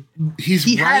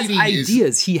has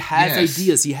ideas. He has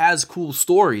ideas. He has cool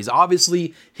stories.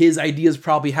 Obviously, his ideas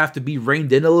probably have to be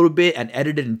reined in a little bit and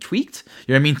edited and tweaked.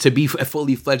 You know what I mean? To be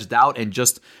fully fledged out and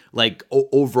just like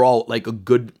overall like a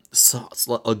good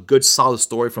solid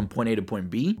story from point A to point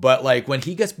B. But like when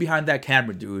he gets behind that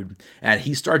camera, dude, and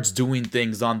he starts doing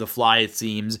things on the fly, it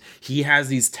seems he has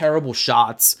these terrible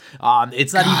shots.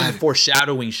 It's not even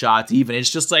foreshadowing shots. Even it's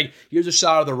just like, here's a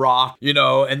shot of The Rock, you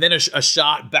know, and then a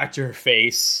shot back to her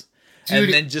face. Dude,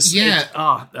 and then just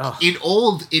in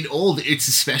old it's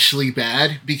especially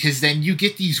bad because then you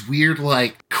get these weird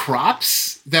like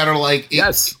crops that are like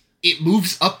it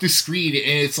moves up the screen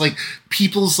and it's like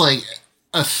people's like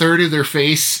a third of their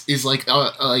face is like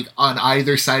on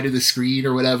either side of the screen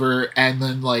or whatever, and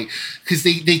then like because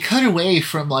they cut away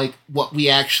from like what we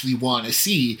actually want to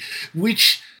see,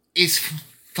 which is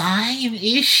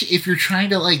fine-ish if you're trying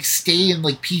to like stay in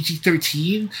like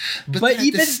PG-13, but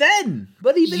even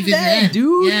then,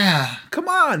 dude, yeah, come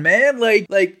on, man. Like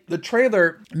the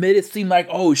trailer made it seem like,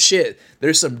 oh shit,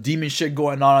 there's some demon shit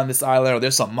going on this island, or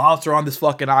there's some monster on this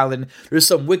fucking island, there's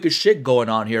some wicked shit going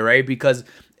on here, right? Because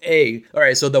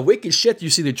alright, so the wicked shit you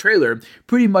see in the trailer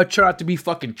pretty much turned out to be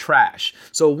fucking trash.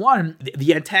 So one,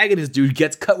 the antagonist dude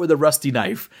gets cut with a rusty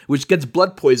knife, which gets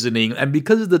blood poisoning, and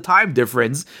because of the time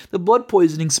difference, the blood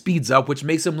poisoning speeds up, which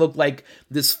makes him look like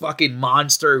this fucking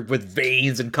monster with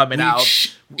veins and coming out.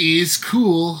 Is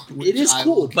cool. It is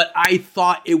cool, but I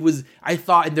thought in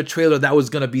the trailer that was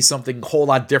gonna be something a whole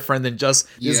lot different than just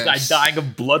this guy dying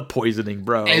of blood poisoning,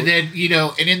 bro. And then,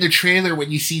 and in the trailer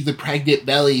when you see the pregnant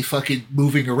belly fucking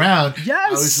moving around,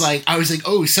 I was like,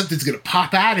 oh, something's gonna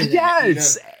pop out of that.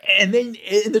 Yes. And then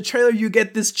in the trailer, you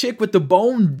get this chick with the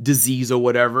bone disease or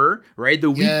whatever, right? The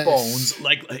weak bones.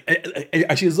 Like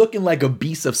she's looking like a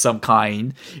beast of some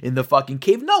kind in the fucking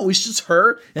cave. No, it's just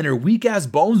her and her weak ass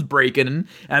bones breaking.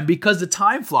 And because the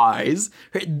time flies,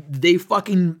 they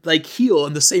fucking like heal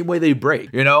in the same way they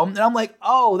break, you know? And I'm like,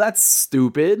 oh, that's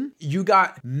stupid. You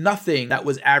got nothing that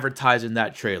was advertised in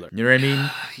that trailer. You know what I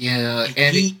mean? Yeah.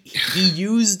 And he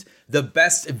used the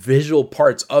best visual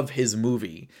parts of his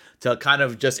movie to kind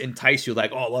of just entice you,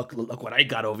 like, oh, look what I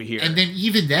got over here. And then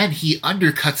even then, he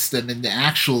undercuts them in the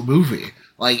actual movie.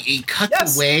 Like, he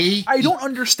cuts away. I don't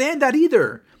understand that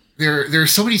either. There are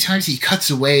so many times he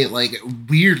cuts away, like,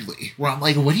 weirdly, where I'm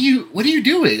like, what are you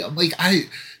doing? I'm like, I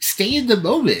stay in the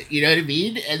moment, you know what I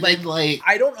mean? And then, like,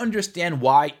 I don't understand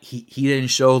why he didn't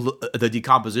show the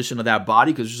decomposition of that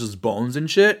body, because it's just bones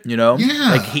and shit, you know? Yeah.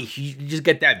 Like, you just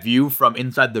get that view from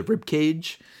inside the rib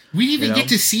cage. We didn't even get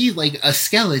to see like a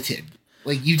skeleton.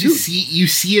 Like you just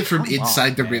see it from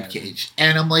inside the ribcage,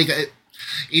 and I'm like,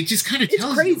 it just kind of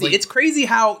tells crazy. you. Like, it's crazy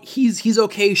how he's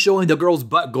okay showing the girl's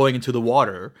butt going into the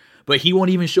water, but he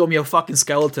won't even show me a fucking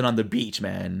skeleton on the beach,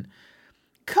 man.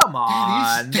 Come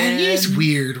on, man. That is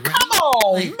weird, right? Come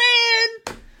on,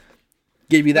 man.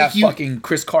 Give me that fucking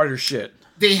Chris Carter shit.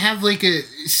 They have like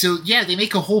they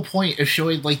make a whole point of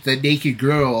showing like the naked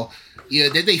girl. Yeah,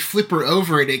 then they flip her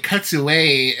over and it cuts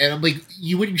away, and I'm like,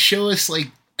 you wouldn't show us like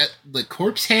the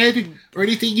corpse head or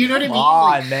anything, you know what I mean? Come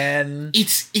on, like, man.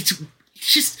 It's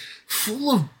just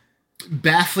full of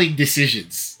baffling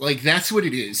decisions. Like that's what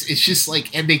it is. It's just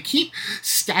like, and they keep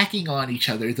stacking on each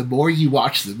other the more you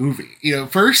watch the movie. You know,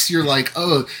 first you're like,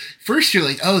 oh,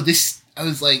 this. I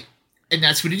was like. And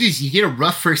that's what it is. You get a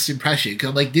rough first impression.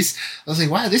 Cause I'm like I was like,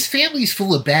 wow, this family's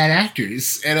full of bad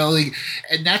actors. And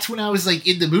and that's when I was like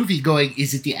in the movie going,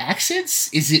 is it the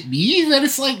accents? Is it me that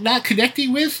it's like not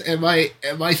connecting with? Am I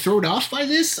thrown off by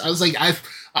this? I was like,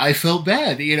 I felt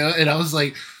bad, you know? And I was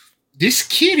like, this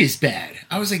kid is bad.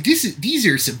 I was like, these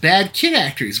are some bad kid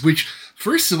actors. Which,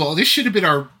 first of all, this should have been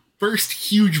our first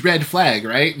huge red flag,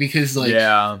 right? Because like,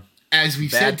 as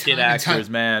we've said, kid actors,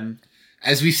 man.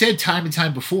 As we said time and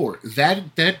time before,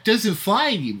 that doesn't fly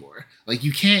anymore. Like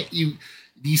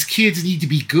these kids need to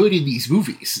be good in these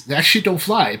movies. That shit don't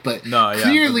fly. But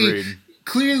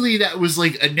clearly that was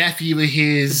like a nephew of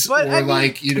his, but,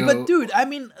 But dude, I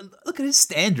mean, look at his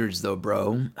standards, though,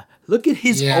 bro. Look at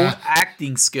his own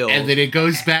acting skill, and then it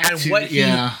goes back to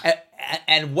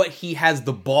what he has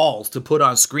the balls to put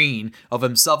on screen of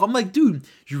himself. I'm like, dude,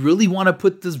 you really want to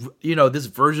put this, this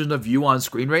version of you on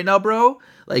screen right now, bro?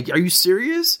 Like, are you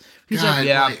serious? He's like,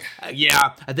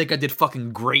 I think I did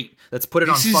fucking great. Let's put it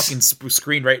on fucking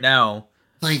screen right now.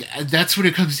 Like, that's what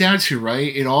it comes down to,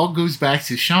 right? It all goes back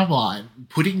to Shyamalan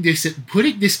putting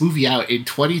this movie out in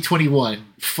 2021,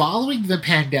 following the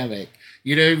pandemic.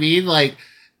 You know what I mean? Like,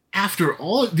 after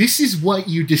all, this is what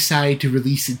you decide to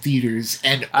release in theaters,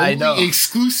 and only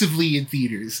exclusively in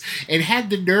theaters, and had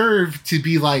the nerve to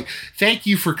be like, thank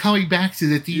you for coming back to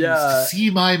the theaters to see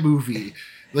my movie.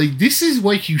 Like, this is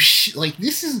what you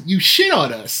you shit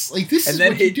on us. Like, this is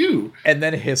what you do. And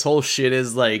then his whole shit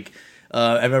is like,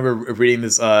 I remember reading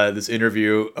this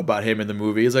interview about him in the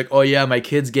movie. He's like, oh yeah, my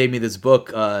kids gave me this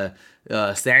book,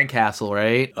 Sandcastle,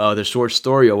 right? The short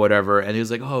story or whatever. And he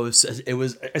was like, oh, it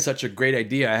was such a great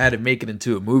idea. I had to make it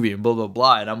into a movie and blah, blah,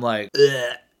 blah. And I'm like,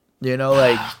 ugh.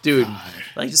 Dude, God.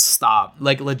 Like, just stop.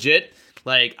 Like, legit,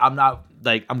 like,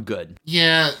 I'm good.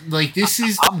 Yeah, like,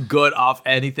 I'm good off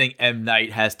anything M.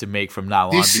 Night has to make from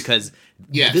now on, because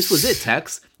this was it,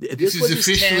 Tex. This is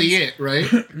officially it,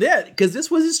 right? Yeah, because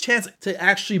this was his chance to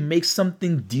actually make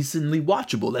something decently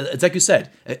watchable. It's like you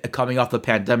said, coming off the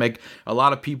pandemic, a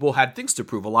lot of people had things to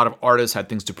prove. A lot of artists had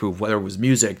things to prove, whether it was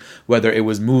music, whether it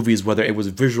was movies, whether it was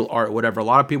visual art, whatever. A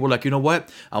lot of people were like, you know what?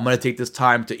 I'm going to take this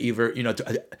time to either,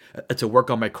 to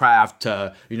work on my craft,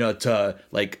 to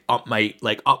up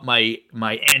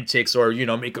my antics, or,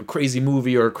 make a crazy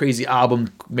movie or a crazy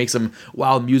album, make some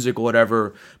wild music or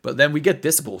whatever. But then we get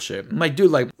this bullshit. I'm like, dude,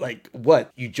 like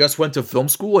what? You just went to film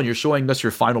school and you're showing us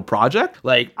your final project?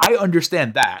 Like, I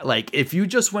understand that. Like, if you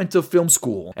just went to film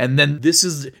school and then this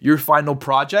is your final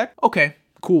project, okay,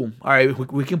 cool. All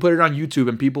right, we can put it on YouTube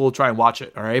and people will try and watch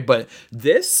it. All right, but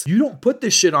this, you don't put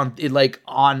this shit on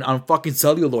fucking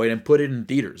celluloid and put it in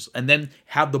theaters and then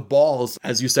have the balls,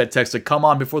 as you said, Tex, to come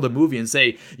on before the movie and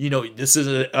say, this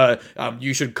is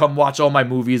you should come watch all my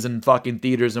movies in fucking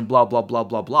theaters and blah blah blah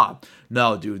blah blah.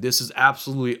 No, dude, this is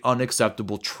absolutely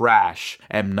unacceptable trash.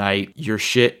 M. Night, your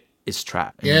shit is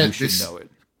trash. Yeah, you should know it.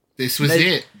 This was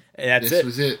it.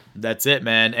 That's it,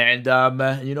 man. And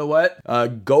you know what?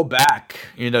 Go back.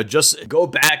 Just go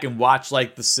back and watch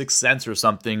like The Sixth Sense or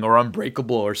something, or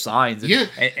Unbreakable or Signs, and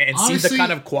honestly, see the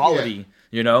kind of quality.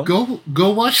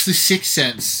 Go watch The Sixth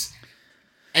Sense,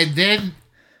 and then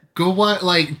go watch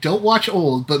don't watch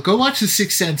old, but go watch The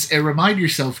Sixth Sense and remind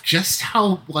yourself just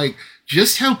how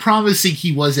promising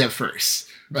he was at first,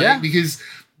 right? Yeah.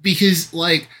 Because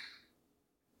like,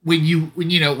 when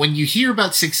you hear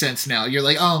about Sixth Sense now, you're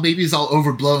like, oh, maybe it's all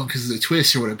overblown because of the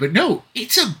twist or whatever. But no,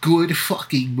 it's a good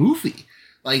fucking movie.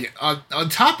 Like, on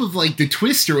top of like the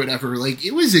twist or whatever, like,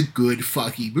 it was a good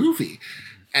fucking movie.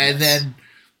 And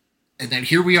then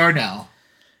here we are now.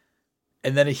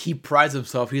 And then he prides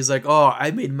himself. He's like, oh, I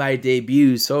made my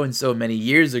debut so and so many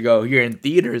years ago here in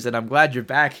theaters, and I'm glad you're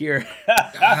back here.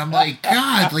 And I'm like,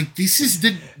 God, like, this is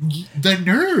the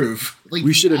nerve. Like,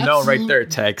 we should have known right there,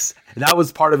 Tex. That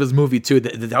was part of his movie too.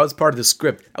 That was part of the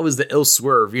script. That was the ill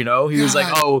swerve, He was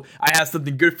like, oh, I have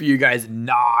something good for you guys.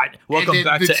 Not. Welcome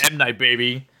back to M. Night,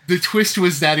 baby. The twist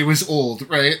was that it was old,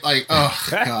 right? Like, oh,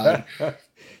 God.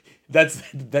 That's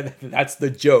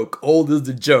the joke. Old is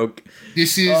the joke.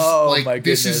 This is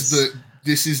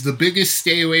this is the biggest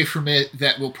stay away from it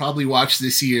that we'll probably watch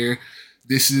this year.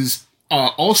 This is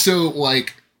also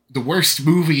like the worst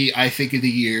movie I think of the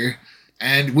year,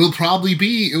 and it will probably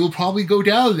go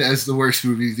down as the worst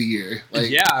movie of the year. Like,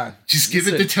 yeah, just give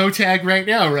it the toe tag right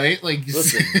now, right? Like,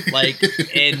 listen, like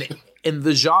in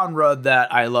the genre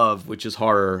that I love, which is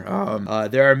horror,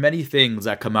 there are many things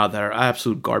that come out that are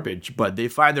absolute garbage, but they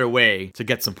find their way to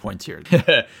get some points here.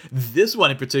 This one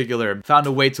in particular found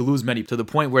a way to lose many, to the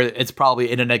point where it's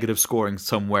probably in a negative scoring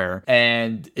somewhere,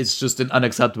 and it's just an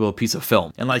unacceptable piece of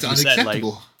film. And like you said, like,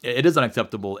 it is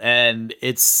unacceptable, and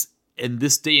it's in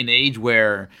this day and age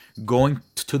where going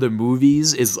to the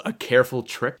movies is a careful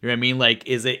trip. You know what I mean? Like,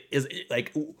 is it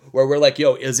like where we're like,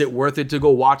 yo, is it worth it to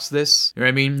go watch this? You know what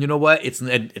I mean? You know what?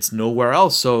 It's nowhere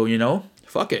else. So,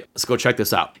 fuck it, let's go check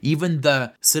this out. Even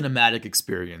the cinematic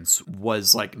experience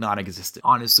was like non-existent.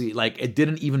 Honestly, like it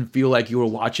didn't even feel like you were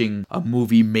watching a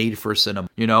movie made for cinema,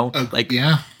 you know?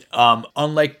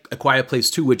 Unlike A Quiet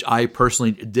Place 2, which I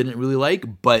personally didn't really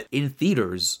like, but in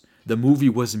theaters, the movie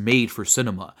was made for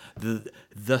cinema.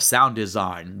 The sound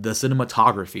design, the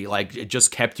cinematography, like it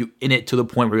just kept you in it to the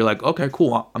point where you're like, okay,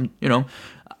 cool, I'm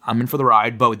in for the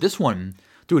ride. But with this one,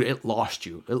 dude, it lost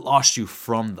you. It lost you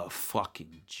from the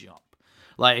fucking jump.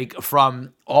 Like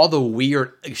from all the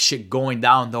weird shit going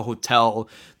down the hotel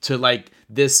to like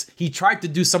this, he tried to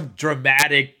do some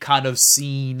dramatic kind of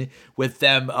scene with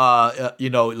them,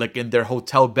 like in their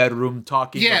hotel bedroom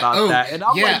talking about that. And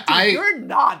I'm like, dude, you're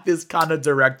not this kind of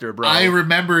director, bro. I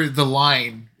remember the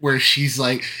line where she's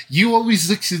like, you always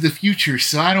look to the future,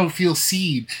 so I don't feel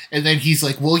seen. And then he's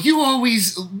like, well, you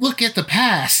always look at the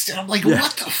past. And I'm like,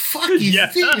 what the fuck is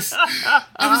this? I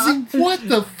was like, what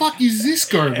the fuck is this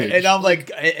garbage? And I'm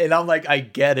like, I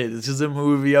get it. This is a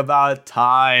movie about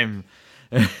time.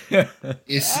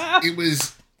 It's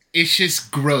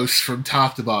just gross from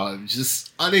top to bottom.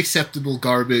 Just unacceptable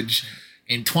garbage.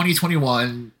 In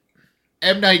 2021,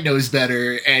 M. Night knows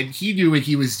better, and he knew what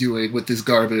he was doing with this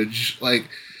garbage. Like,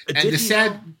 and that's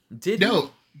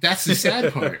the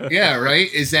sad part. Yeah,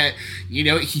 right? Is that,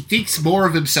 he thinks more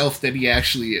of himself than he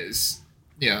actually is.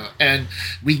 And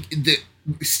the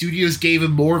studios gave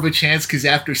him more of a chance because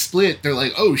after Split, they're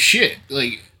like, oh shit,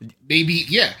 like maybe,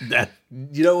 yeah.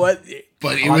 You know what?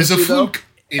 But it honestly, was a fluke.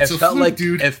 It's a fluke, like,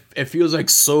 dude. It feels like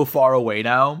so far away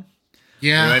now. Yeah.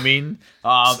 You know what I mean?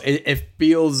 It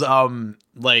feels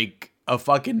like a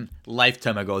fucking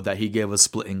lifetime ago that he gave us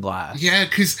Split in Glass. Yeah,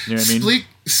 because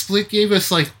Split gave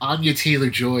us like Anya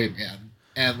Taylor-Joy, man.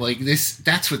 And like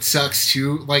that's what sucks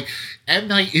too. Like M.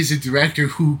 Night is a director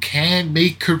who can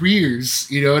make careers.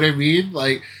 You know what I mean?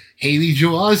 Like Haley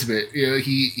Joel Osment,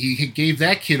 he gave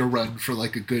that kid a run for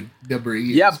like a good number of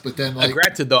years. Yeah, but then like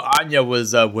granted though, Anya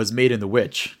was made in The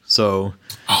Witch, so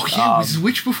was The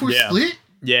Witch before Split?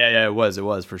 Yeah, it was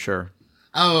for sure.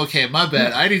 Oh, okay, my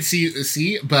bad. I didn't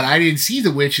see, but I didn't see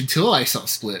The Witch until I saw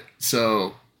Split.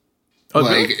 So,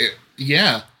 really?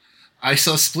 Yeah. I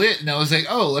saw Split, and I was like,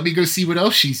 "Oh, let me go see what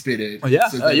else she's been in." Oh yeah,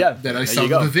 so then I saw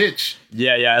The Witch.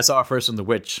 Yeah, I saw her first in The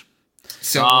Witch.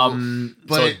 So,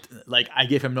 I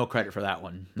give him no credit for that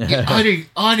one.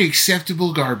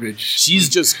 Unacceptable garbage. She's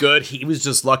just good. He was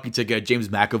just lucky to get James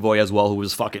McAvoy as well, who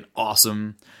was fucking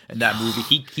awesome in that movie.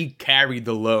 He carried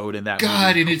the load in that movie.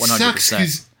 God, and it 100%. Sucks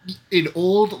because in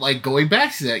old, like going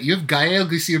back to that, you have Gael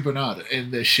Garcia Bernal in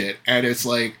this shit, and it's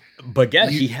like, but again,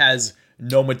 he has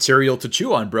no material to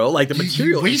chew on, bro. Like the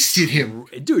material, you wasted him,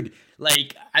 dude.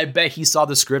 Like I bet he saw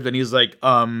the script and he's like,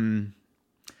 how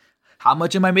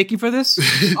much am I making for this?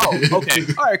 Oh, okay.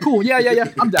 All right, cool. Yeah.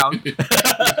 I'm down.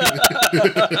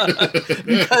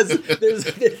 Because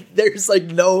there's like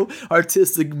no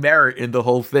artistic merit in the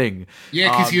whole thing. Yeah,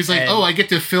 because he was like, oh, I get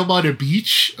to film on a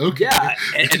beach? Okay. Yeah,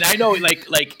 and I know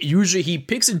like usually he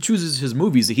picks and chooses his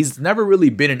movies. He's never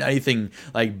really been in anything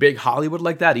like big Hollywood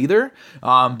like that either.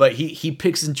 But he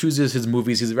picks and chooses his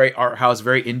movies. He's very art house,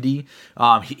 very indie.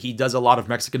 He does a lot of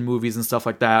Mexican movies and stuff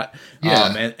like that.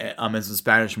 Yeah. And some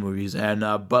Spanish movies. And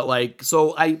but like,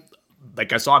 so I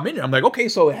saw him in it. I'm like, okay,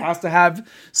 so it has to have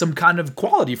some kind of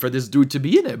quality for this dude to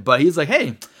be in it. But he's like,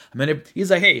 hey,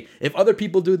 if other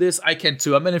people do this, I can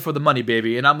too. I'm in it for the money,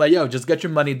 baby. And I'm like, yo, just get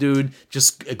your money, dude.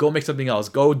 Just go make something else.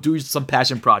 Go do some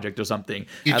passion project or something.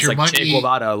 Get your money. Che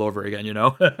Guevara all over again,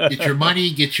 Get your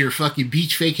money. Get your fucking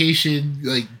beach vacation.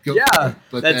 Like, go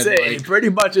but that's then, it. Like, pretty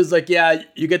much is like, yeah,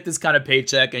 you get this kind of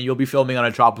paycheck and you'll be filming on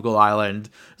a tropical island.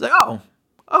 It's like, oh,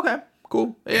 okay.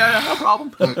 Cool. Yeah, no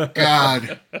problem. Oh,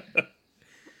 God.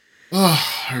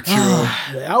 Arturo.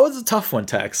 That was a tough one,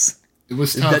 Tex. It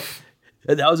was tough.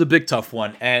 That was a big tough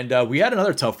one. And we had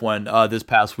another tough one this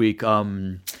past week.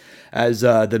 As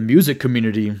the music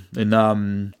community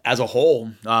and as a whole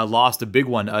lost a big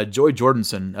one. Joy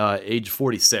Jordison, age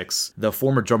 46, the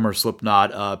former drummer of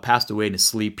Slipknot, passed away in his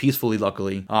sleep peacefully,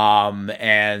 luckily.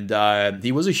 And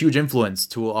he was a huge influence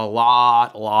to a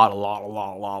lot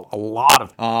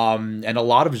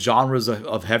of genres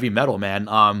of heavy metal,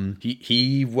 man.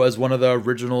 He was one of the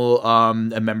original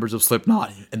members of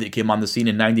Slipknot, and they came on the scene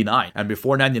in '99. And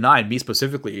before '99, me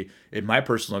specifically, in my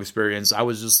personal experience, I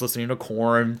was just listening to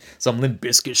Korn, some Limp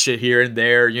Bizkit shit here and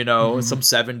there, some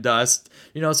Seven Dust,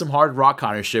 some hard rock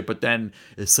kind of shit. But then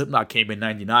Slipknot came in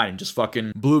 '99 and just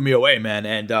fucking blew me away, man.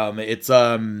 And it's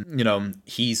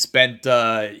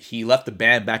he left the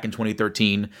band back in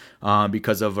 2013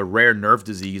 because of a rare nerve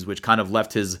disease, which kind of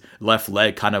left his left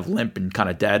leg kind of limp and kind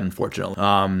of dead, unfortunately.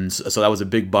 So that was a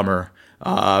big bummer.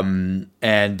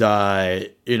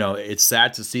 It's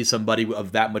sad to see somebody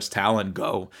of that much talent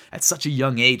go at such a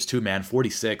young age too, man.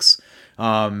 46.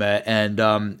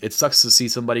 It sucks to see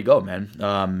somebody go, man.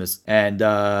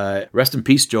 Rest in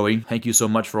peace, Joey. Thank you so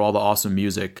much for all the awesome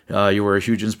music. You were a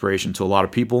huge inspiration to a lot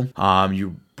of people.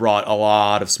 You brought a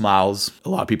lot of smiles, a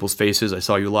lot of people's faces. I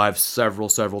saw you live several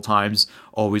times.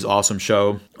 Always awesome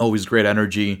show. Always great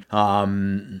energy. I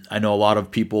know a lot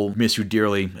of people miss you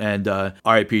dearly. And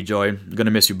R.I.P. Joey. I'm going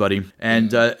to miss you, buddy.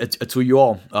 And to you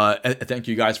all, thank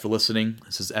you guys for listening.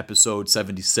 This is episode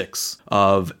 76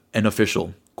 of an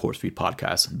official Corpse Feed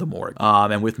podcast, The Morgue.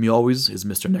 And with me always is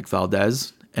Mr. Nick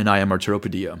Valdez. And I am Arturo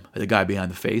Padilla, the guy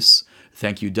behind the face.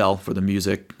 Thank you, Del, for the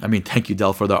music. Thank you,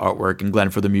 Del, for the artwork, and Glenn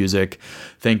for the music.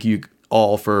 Thank you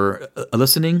all for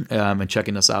listening and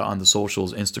checking us out on the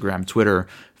socials, Instagram, Twitter,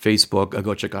 Facebook.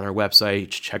 Go check out our website.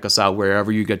 Check us out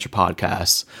wherever you get your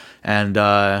podcasts. And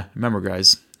remember,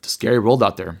 guys, it's a scary world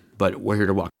out there, but we're here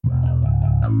to walk.